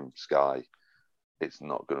retired from Sky, it's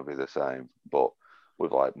not going to be the same. But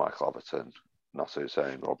with like Michael Atherton, Nasser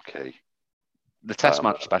Hussain, Rob Key, the Test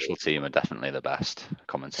match special team are definitely the best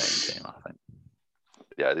commentating team, I think.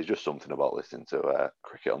 Yeah, there's just something about listening to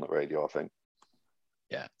cricket on the radio, I think.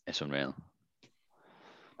 Yeah, it's unreal.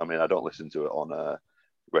 I mean, I don't listen to it on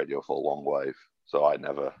radio for long wave, so I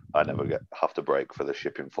never have to break for the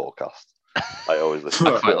shipping forecast. I always listen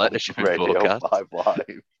to it like the shipping Radio forecast. 5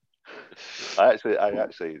 Live. I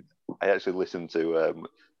actually listen to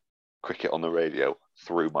cricket on the radio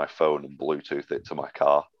through my phone and Bluetooth it to my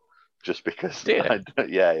car, just because.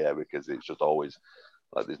 Because it's just always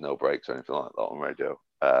like there's no breaks or anything like that on radio.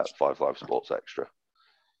 5 Live Sports Extra.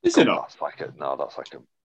 Is it not? That's like a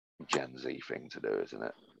Gen Z thing to do, isn't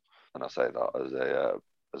it? And I say that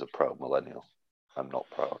as a proud millennial. I'm not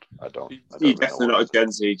proud. I don't. You're definitely not a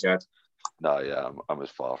Gen Z, Jed. No, yeah, I'm as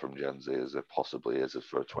far from Gen Z as it possibly is as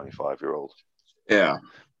for a 25-year-old. Yeah.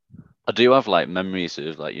 I do have like memories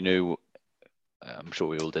of like, I'm sure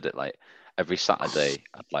we all did it, like every Saturday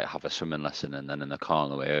I'd like have a swimming lesson, and then in the car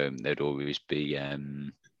on the way home there'd always be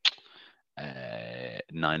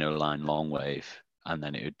 909 long wave, and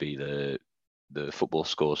then it would be the football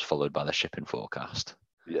scores followed by the shipping forecast.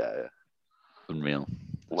 Yeah. Unreal.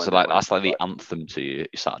 That's like the anthem to your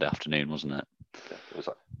Saturday afternoon, wasn't it? Yeah, it was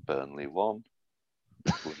like Burnley 1,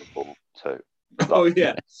 Liverpool 2. Oh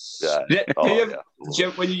yeah. Yeah.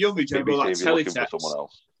 When you're younger, do you ever like teletext? For someone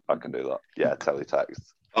else, I can do that. Yeah,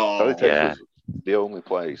 teletext. Oh, teletext was the only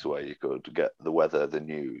place where you could get the weather, the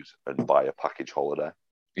news, and buy a package holiday.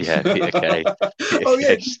 Yeah, Peter Kay. Oh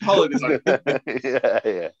yeah, just holidays.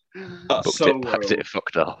 Yeah. That's packed it,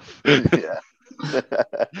 fucked off. Yeah.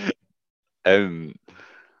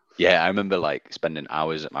 Yeah, I remember like spending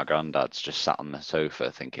hours at my granddad's just sat on the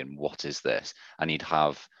sofa thinking, what is this? And he'd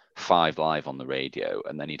have 5 Live on the radio,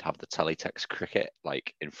 and then he'd have the teletext cricket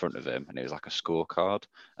like in front of him, and it was like a scorecard,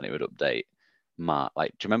 and it would update.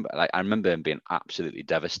 Like, do you remember? Like, I remember him being absolutely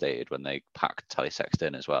devastated when they packed teletext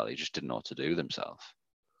in as well. He just didn't know what to do with himself.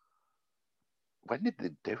 When did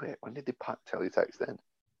they do it? When did they pack teletext in?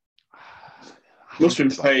 Must have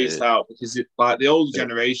been phased out because like the old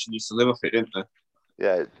generation used to live off it, didn't they?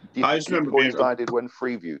 Yeah. I just remember being coincided when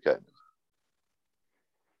Freeview came.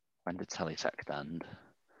 When did teletext end?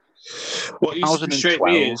 What used to frustrate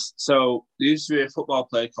me is, so there used to be a football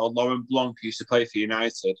player called Lauren Blanc who used to play for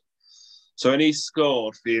United. So when he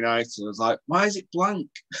scored for United, I was like, why is it blank?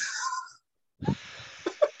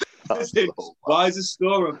 Why is the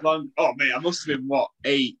score blank? Oh, mate, I must have been,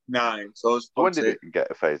 8, 9? So when did it get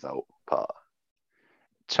a phase-out part?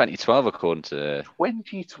 2012, according to...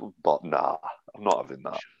 2012? But nah, I'm not having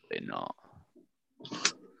that. Surely not.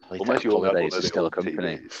 Unless you Holidays are still a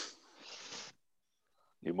company. TVs.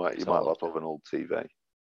 You might have to have an old TV.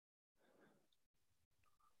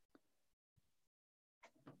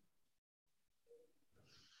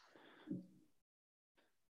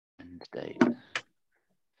 End date.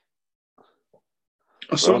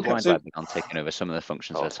 Someone began taking over some of the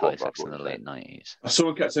functions of teletext in the late 90s.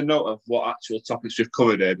 Someone kept a note of what actual topics we've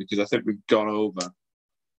covered here, because I think we've gone over.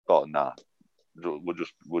 Oh, nah. We'll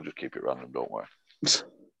just keep it random, don't worry.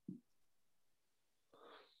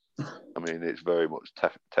 I mean, it's very much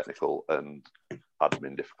technical and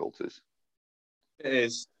admin difficulties. It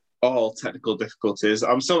is all technical difficulties.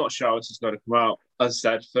 I'm still not sure how this is going to come out. As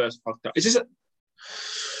I said, first podcast. Have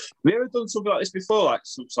we ever done something like this before, like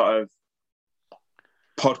some sort of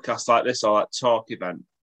podcast like this or like talk event,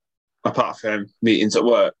 apart from meetings at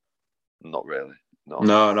work? Not really. No,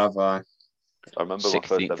 not have I. I remember my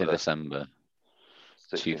first 16th of December,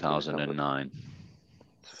 2009.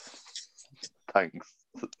 Thanks.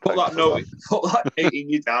 Put that date in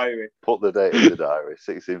your diary. Put the date in the diary.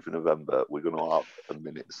 16th of November. We're going to have a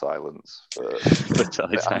minute silence for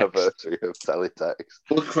the anniversary of Teletext.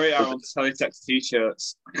 We'll create our own Teletext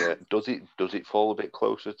t-shirts. Yeah. Does it fall a bit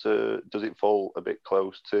closer to? Does it fall a bit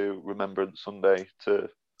close to Remembrance Sunday to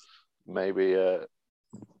maybe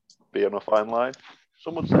be on a fine line?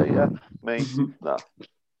 Some would say yeah. Me, no.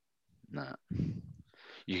 No.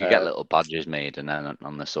 You could get little badges made, and then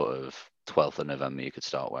on the sort of 12th of November, you could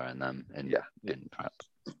start wearing them in prep.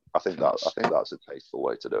 I think that's a tasteful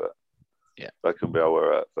way to do it. Yeah, that can be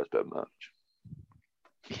our first bit of merch.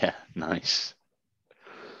 Yeah, nice.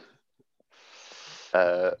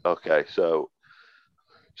 Okay, so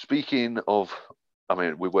speaking of, I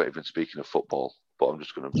mean, we weren't even speaking of football, but I'm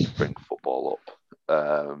just going to bring football up.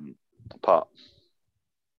 Pat,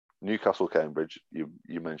 Newcastle Cambridge, you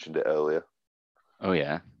mentioned it earlier. Oh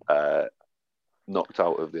yeah. Knocked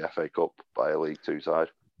out of the FA Cup by a League Two side.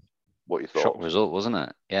 What you thought? Shock result, wasn't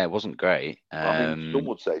it? Yeah, it wasn't great. I mean, some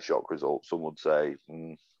would say shock result. Some would say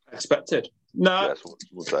expected. No. Yeah, some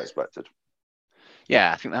would say expected.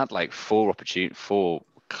 Yeah, I think they had like four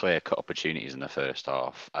clear-cut opportunities in the first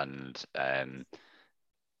half, and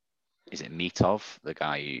is it Mitov,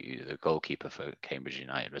 the goalkeeper for Cambridge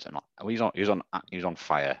United? Was it not? He was on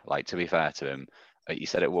fire. Like, to be fair to him, he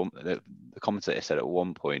said the commentator said at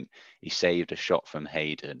one point he saved a shot from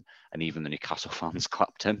Hayden, and even the Newcastle fans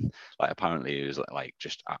clapped him. Like, apparently he was like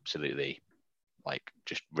just absolutely like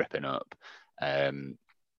just ripping up. And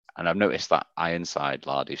I've noticed that Ironside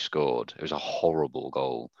lad who scored, it was a horrible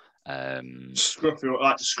goal. Scruffy,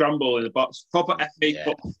 like scramble in the box, proper FA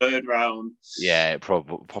Cup third round. Yeah,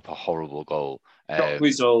 proper horrible goal.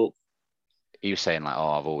 Result. He was saying like,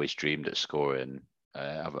 "Oh, I've always dreamed of scoring.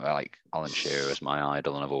 Like Alan Shearer as my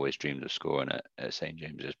idol, and I've always dreamed of scoring at St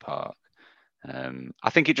James's Park." I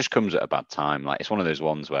think it just comes at a bad time. Like, it's one of those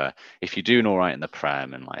ones where if you're doing all right in the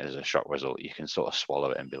Prem and like there's a shock result, you can sort of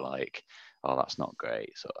swallow it and be like, "Oh, that's not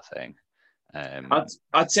great," sort of thing.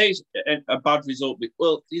 I'd say it's a bad result.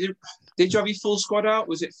 Well, did you have your full squad out?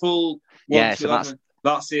 Was it full? Yeah, so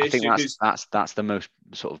that's the issue. I think that's the most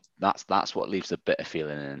sort of that's what leaves a bitter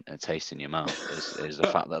feeling and a taste in your mouth is the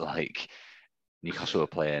fact that like Newcastle were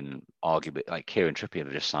playing arguably like Kieran Trippier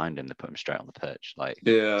had just signed him, they put him straight on the pitch. Like,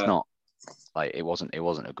 it's not like it wasn't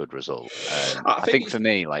a good result. I think for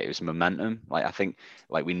me, like, it was momentum. Like, I think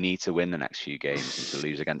like we need to win the next few games, and to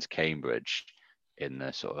lose against Cambridge in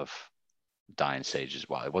the sort of dying stages.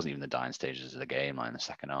 Well, it wasn't even the dying stages of the game. Like, in the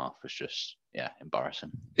second half was just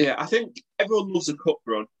embarrassing. Yeah, I think everyone loves a cup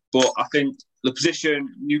run, but I think the position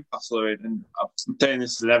Newcastle are in, and I'm saying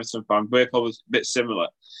this as an Everton fan, we're probably a bit similar.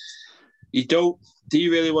 Do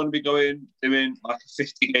you really want to be doing like a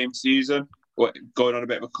 50-game season, or going on a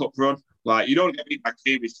bit of a cup run? Like, you don't get beat by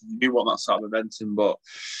Cambridge because you do want that sort of momentum, but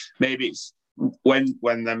maybe it's when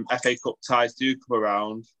them FA Cup ties do come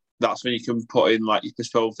around, that's when you can put in like your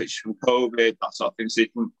postponed fixtures from COVID, that sort of thing, so you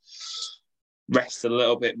can rest a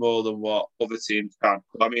little bit more than what other teams can.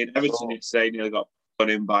 I mean, Everton today nearly got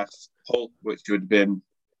done in by Hull, which would have been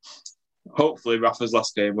hopefully Rafa's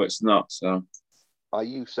last game, but it's not. So, are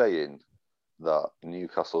you saying that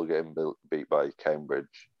Newcastle getting beat by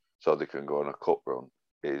Cambridge so they can go on a cup run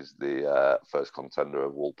is the first contender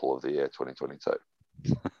of Woolpool of the year 2022?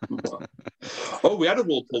 Oh, we had a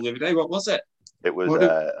Woolpool the other day. What was it? It was.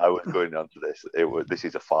 I was going on to this. This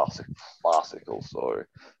is a farcical story.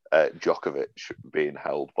 Djokovic being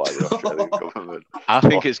held by the Australian government. I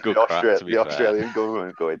think it's good. The Australian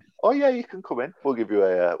government going, "Oh yeah, you can come in. We'll give you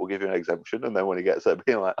an exemption." And then when he gets there,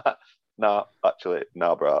 being like, "Nah, actually,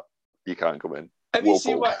 nah, bro, you can't come in." Have you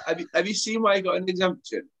seen why he got an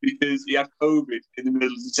exemption? Because he had COVID in the middle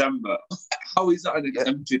of December. How is that an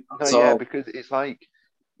exemption? Yeah, because it's like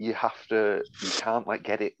you can't like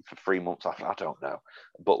get it for 3 months after. I don't know,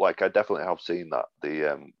 but like I definitely have seen that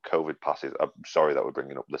the COVID passes. I'm sorry that we're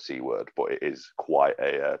bringing up the C word, but it is quite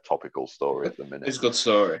a topical story at the minute. It's a good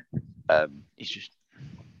story. It's just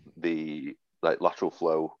the like lateral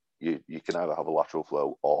flow. You can either have a lateral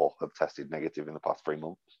flow or have tested negative in the past 3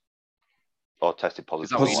 months, or tested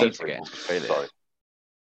positive. Sorry.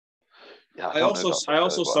 Yeah, I also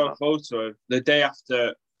saw a photo of the day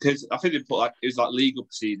after, because I think they put like it was like legal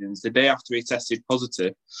proceedings. The day after he tested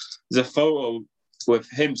positive, there's a photo with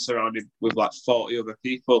him surrounded with like 40 other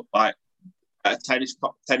people, like at a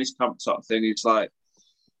tennis camp sort of thing. It's like,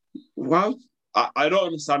 wow, I don't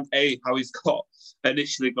understand how he's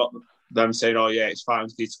initially got them saying, "Oh yeah, it's fine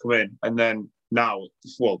for you to come in," and then now,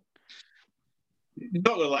 well,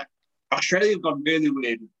 not like Australia have gone really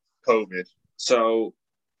weird with COVID. So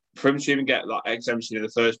for him to even get that exemption in the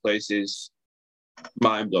first place is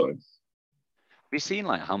mind blowing. Have you seen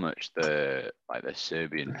like how much the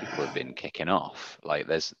Serbian people have been kicking off? Like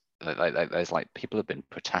there's like people have been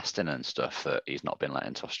protesting and stuff that he's not been let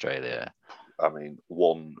into Australia. I mean,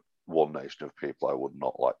 one nation of people I would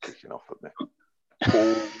not like kicking off at me.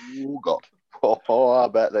 Oh God! Oh, I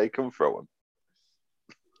bet they can throw him.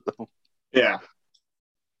 Yeah.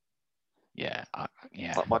 Yeah.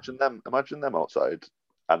 Imagine them outside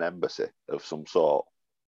an embassy of some sort.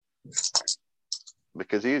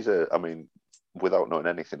 Because he's without knowing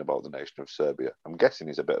anything about the nation of Serbia, I'm guessing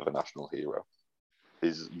he's a bit of a national hero.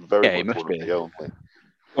 He's very much one of the only.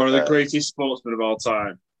 One of the greatest sportsmen of all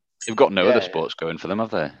time. They've got no other sports going for them,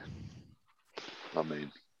 have they? I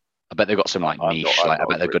mean, I bet they've got some niche. I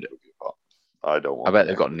bet they're good. I don't want. I bet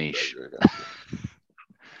they've got niche.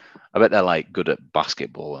 I bet they're like good at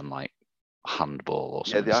basketball and like handball or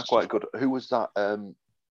something. Yeah, they are quite good. Who was that?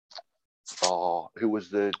 Who was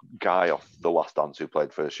the guy off The Last Dance who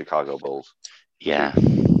played for Chicago Bulls? Yeah.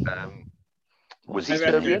 Was he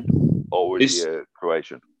Serbian or was he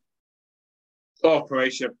Croatian? Oh,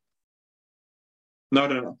 Croatian.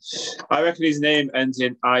 No. I reckon his name ends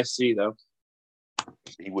in IC though.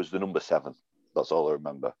 He was the number 7. That's all I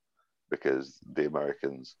remember because the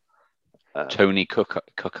Americans. Tony Kukoc.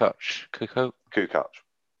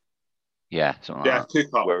 Yeah, something like that.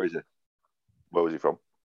 Kukoc. Where is he? Where was he from?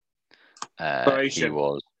 He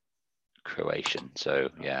was Croatian, so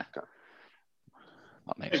yeah. Okay.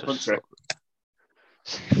 That makes us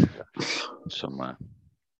somewhere.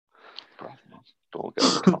 Don't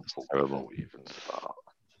get cancelled. Terrible. We even start.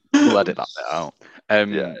 We'll edit that bit out.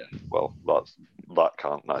 Yeah. Well, that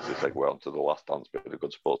can't nicely segue onto The Last Dance, bit of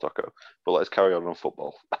good sports taco. But let's carry on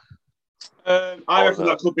football. I reckon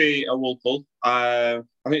that could be a wool pull. I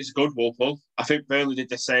think it's a good wool pull. I think Burnley did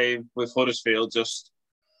the same with Huddersfield.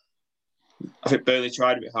 I think Burnley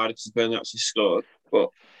tried a bit harder because Burnley actually scored. But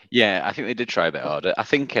yeah, I think they did try a bit harder. I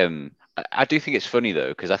think I do think it's funny though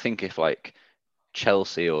because I think if like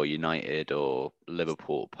Chelsea or United or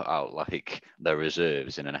Liverpool put out like their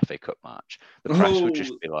reserves in an FA Cup match, the press would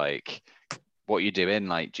just be like, what are you doing?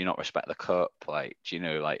 Like, do you not respect the cup? Like, do you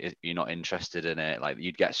know, like, you're not interested in it? Like,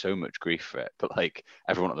 you'd get so much grief for it. But like,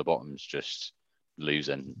 everyone at the bottom's just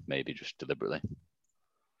losing, maybe just deliberately.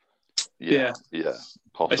 Yeah,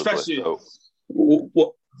 possibly. Especially,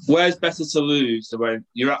 where's better to lose than when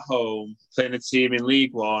you're at home playing a team in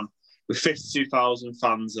League One with 52,000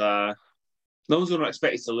 fans there? No one's going to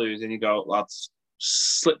expect you to lose, and you go, lads,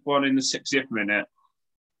 slip one in the 60th minute.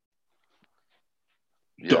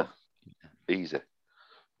 Yeah. Done. Easy.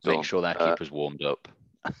 Make sure their keeper's warmed up.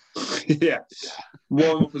 Yeah.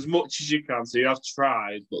 Warm up as much as you can. So you have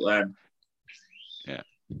tried, but then. Yeah.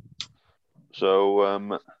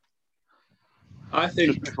 So, I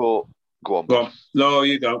think. Just before. Go on. Go on. No,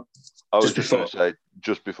 you don't. I was just going to say,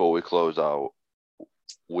 just before we close out,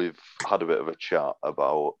 we've had a bit of a chat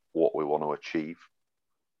about what we want to achieve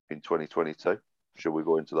in 2022. Should we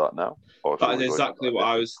go into that now? That is exactly what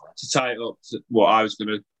I was, to tie it up to what I was going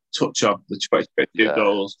to touch on, the 2022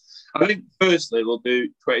 goals. I think, firstly, we'll do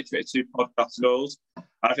 2022 podcast goals.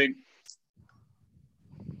 I think,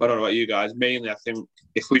 I don't know about you guys, mainly I think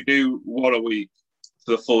if we do one a week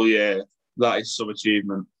for the full year, that is some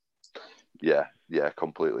achievement. Yeah,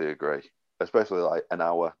 completely agree. Especially like an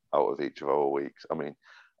hour out of each of our weeks. I mean,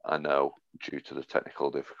 I know due to the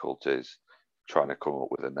technical difficulties, trying to come up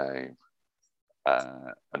with a name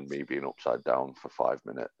and me being upside down for 5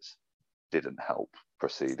 minutes didn't help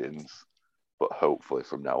proceedings. But hopefully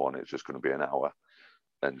from now on, it's just going to be an hour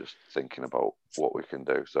and just thinking about what we can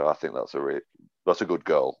do. So I think that's a good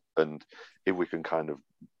goal. And if we can kind of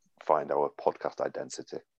find our podcast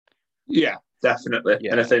identity. Yeah, definitely.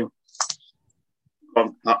 Yeah. And I think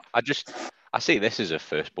I see this as a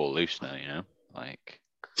first ball loosener, you know, like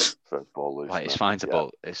first ball loosener. Like it's fine to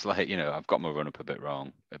ball. It's like, you know, I've got my run up a bit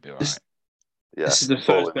wrong. It'll be all right. Yeah. This is the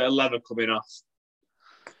first bit of leather coming off.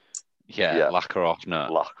 Yeah. Lacquer off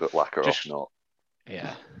nut. Lacquer off nut.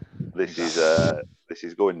 Yeah. This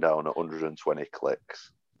is going down at 120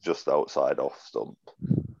 clicks just outside off stump.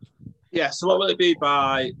 Yeah, so what will it be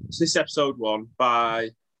this is episode 1,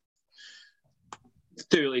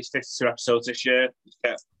 do at least 52 episodes this year.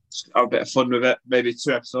 Have a bit of fun with it. Maybe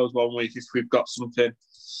 2 episodes 1 week if we've got something.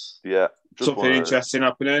 Yeah. Something interesting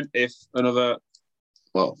happening. If whatever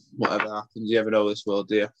happens, you ever know this world,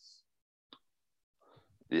 do you?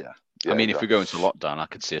 Yeah. I mean, if we go into lockdown, I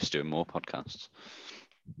could see us doing more podcasts.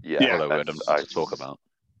 Yeah. Although we had to talk about.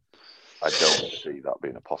 I don't see that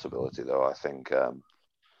being a possibility, though. I think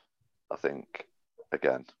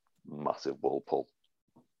again, massive wool pull.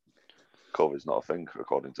 COVID's not a thing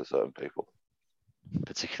according to certain people,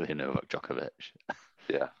 particularly Novak Djokovic.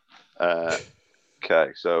 Yeah.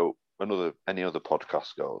 Okay, so any other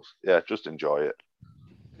podcast goals? Yeah, just enjoy it.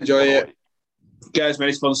 Enjoy it. Get as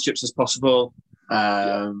many sponsorships as possible.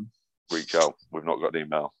 Reach out. We've not got an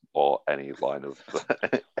email or any line of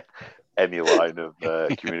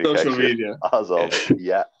communication social media as of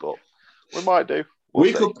yet, but we might do.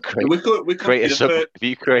 We could create a if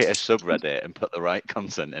you create a subreddit and put the right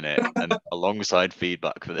content in it, and alongside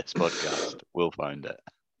feedback for this podcast, we'll find it.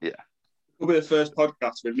 Yeah, we'll be the first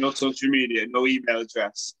podcast with no social media, no email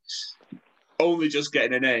address, only just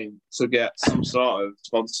getting a name to get some sort of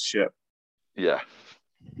sponsorship. Yeah.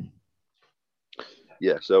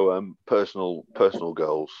 So personal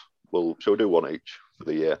goals. Shall we do one each for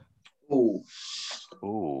the year? Ooh.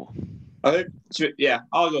 I think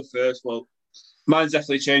I'll go first. Well, mine's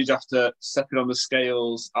definitely changed after stepping on the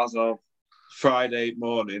scales as of Friday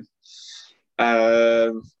morning.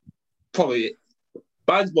 Probably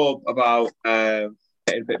mine's more about getting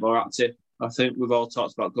a bit more active. I think we've all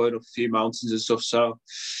talked about going up a few mountains and stuff. So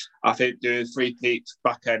I think doing 3 peaks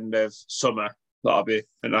back end of summer, that'll be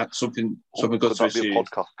something good to achieve. Could that be a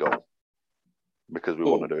podcast goal? Because we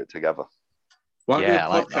want to do it together. Why do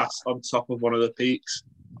a podcast on top of one of the peaks?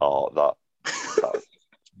 Oh, that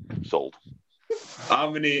sold. How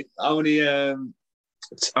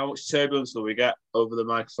much turbulence will we get over the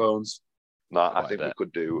microphones? No, I think we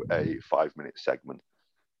could do a 5-minute segment,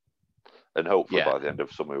 and hopefully by the end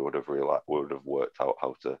of summer we would have worked out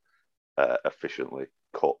how to efficiently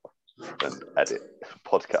cut and edit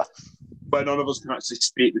podcasts. But none of us can actually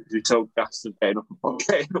speak because we told gas of getting up one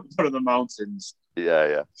of the mountains.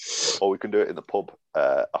 Yeah. Or we can do it in the pub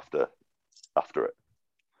after it.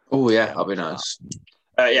 Oh yeah, that'd be nice.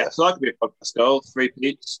 So that could be a podcast goal. 3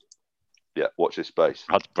 peaks. Yeah, watch this space.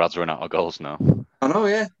 Brad's run out of goals now. I know,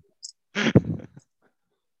 yeah.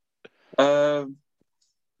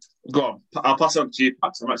 Go on. I'll pass it on to you,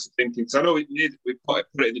 Pat. I'm actually thinking, because I know we put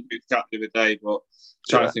it in the group chat the other day, but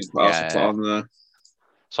trying to think what else to put on there.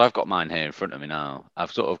 So I've got mine here in front of me now.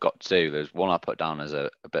 I've sort of got 2. There's one I put down as a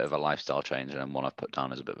bit of a lifestyle change, and then one I put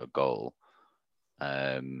down as a bit of a goal.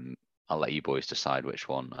 I'll let you boys decide which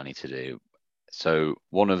one I need to do. So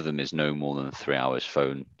one of them is no more than 3 hours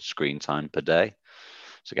phone screen time per day.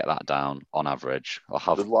 So get that down on average. I'll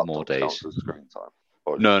have more days. Screen time?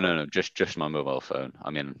 No, just my mobile phone. I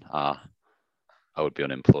mean, I would be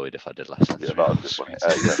unemployed if I did less than 3 hours. Sorry,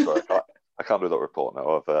 I can't do that report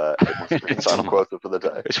now. I've hit my screen time quota for the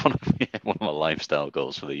day. It's one of my lifestyle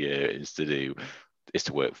goals for the year is to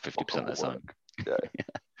work 50% of the time.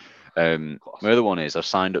 Yeah. My other one is I've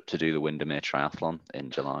signed up to do the Windermere Triathlon in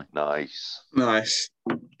July. Nice.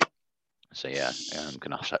 So I'm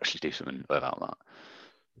gonna have to actually do something about that.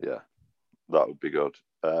 Yeah, that would be good.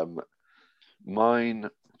 Mine,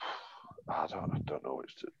 I don't know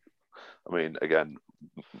which to. I mean, again,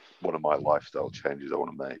 one of my lifestyle changes I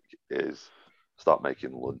want to make is start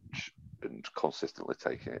making lunch and consistently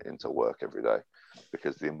taking it into work every day,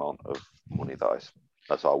 because the amount of money that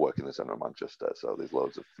I work in the centre of Manchester, so there's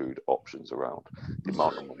loads of food options around. The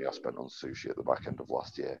amount of money I spent on sushi at the back end of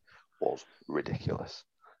last year was ridiculous,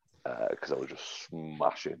 because I was just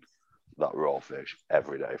smashing that raw fish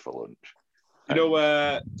every day for lunch. You know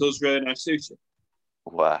where does really nice sushi?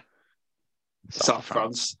 Where? South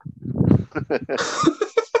France.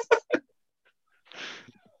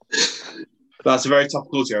 That's a very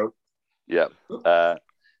topical joke. Yeah.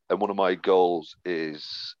 And one of my goals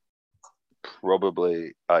is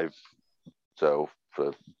probably for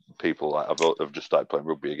people, I've just started playing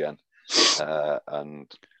rugby again, and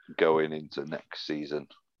going into next season,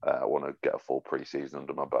 I want to get a full pre-season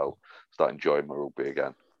under my belt, start enjoying my rugby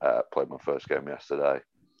again. Played my first game yesterday,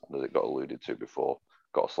 and as it got alluded to before,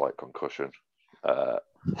 got a slight concussion.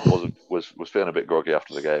 Was feeling a bit groggy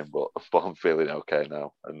after the game, but I'm feeling okay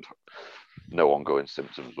now, and no ongoing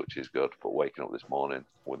symptoms, which is good. But waking up this morning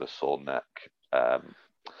with a sore neck,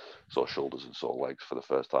 sore shoulders and sore legs for the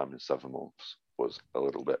first time in 7 months was a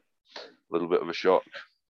little bit of a shock.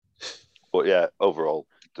 But yeah, overall,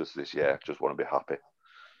 just this year, just want to be happy.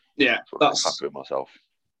 Yeah, that's happy with myself.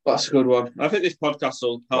 That's a good one. I think this podcast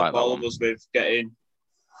will help all of us with getting.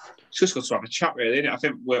 It's just good to have a chat, really, isn't it? I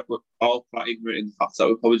think we're all quite ignorant in the fact that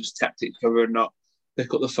we probably just text each other and not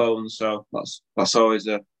pick up the phone. So that's always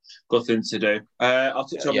a good thing to do. I'll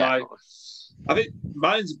touch on my. I think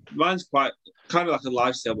mine's quite kind of like a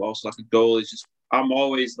lifestyle, but also like a goal. Is just I'm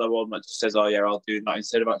always the one that just says, "Oh yeah, I'll do that,"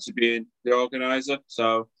 instead of actually being the organizer.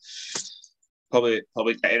 So probably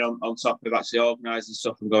getting on top of actually organising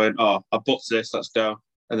stuff and going, "Oh, I booked this, let's go."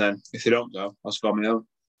 And then if you don't go, I'll just go on my own.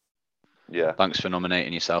 Yeah. Thanks for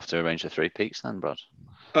nominating yourself to arrange the 3 peaks then, Brad.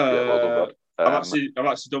 Well done, I've actually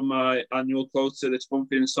done my annual quota this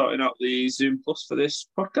month in sorting out the Zoom Plus for this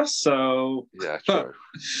podcast. So yeah, true.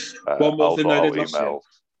 one more thing I did last year.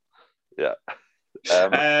 Yeah.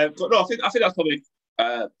 But no, I think that's probably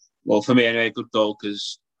well for me anyway, a good goal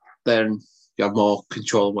because then you have more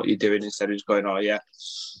control of what you're doing instead of just going, oh yeah.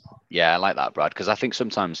 Yeah, I like that, Brad, because I think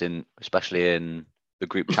sometimes especially in the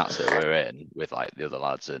group chats that we're in with like the other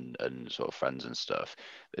lads and sort of friends and stuff,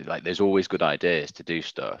 like there's always good ideas to do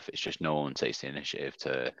stuff. It's just no one takes the initiative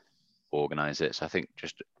to organize it. So I think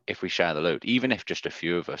just if we share the load, even if just a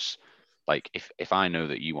few of us, like if I know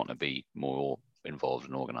that you want to be more involved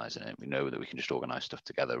in organizing it, we know that we can just organize stuff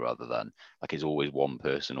together rather than like it's always one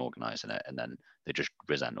person organizing it and then they just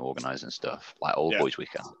resent organizing stuff like Old Boys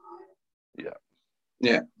Weekend.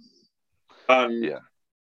 Yeah.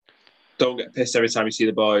 Don't get pissed every time you see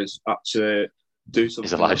the boys actually do something.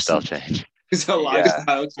 It's a lifestyle change. It's a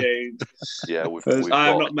lifestyle change. Yeah, I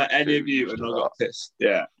have not met any of you and not got pissed.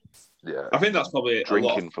 Yeah. Yeah. I think that's probably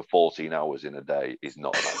drinking for 14 hours in a day is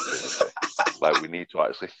not an activity. Like we need to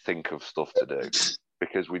actually think of stuff to do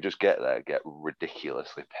because we just get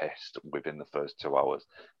ridiculously pissed within the first 2 hours,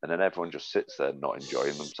 and then everyone just sits there not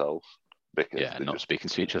enjoying themselves because they're not speaking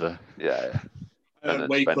to each other. Yeah. And then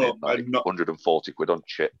wake spending up like 140 quid on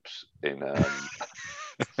chips in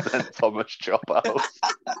St Thomas Chop House.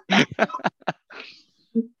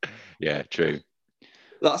 Yeah, true.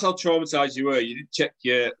 That's how traumatized you were. You didn't check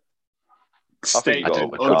your statement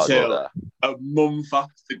until a month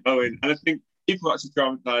after going. And I think people are actually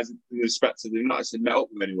traumatized in the respect of they've not actually met up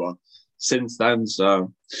with anyone since then.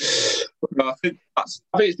 So I think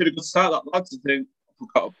it's been a good start, that lads. I think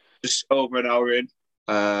we've got just over an hour in.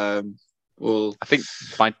 I think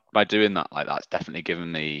by doing that, like that's definitely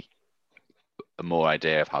given me a more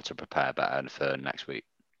idea of how to prepare better for next week.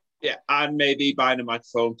 Yeah, and maybe buying a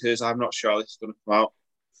microphone because I'm not sure this is going to come out.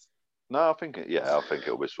 No, I think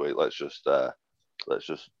it'll be sweet. Let's just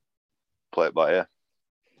play it by ear.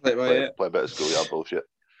 Play a bit of schoolyard bullshit.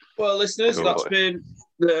 Well, listeners, that's been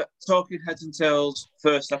the Talking Heads and Tails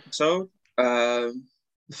first episode, the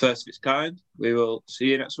first of its kind. We will see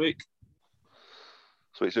you next week.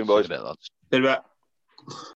 Sweet soon, boys. See you in a bit, lads. See you in a bit.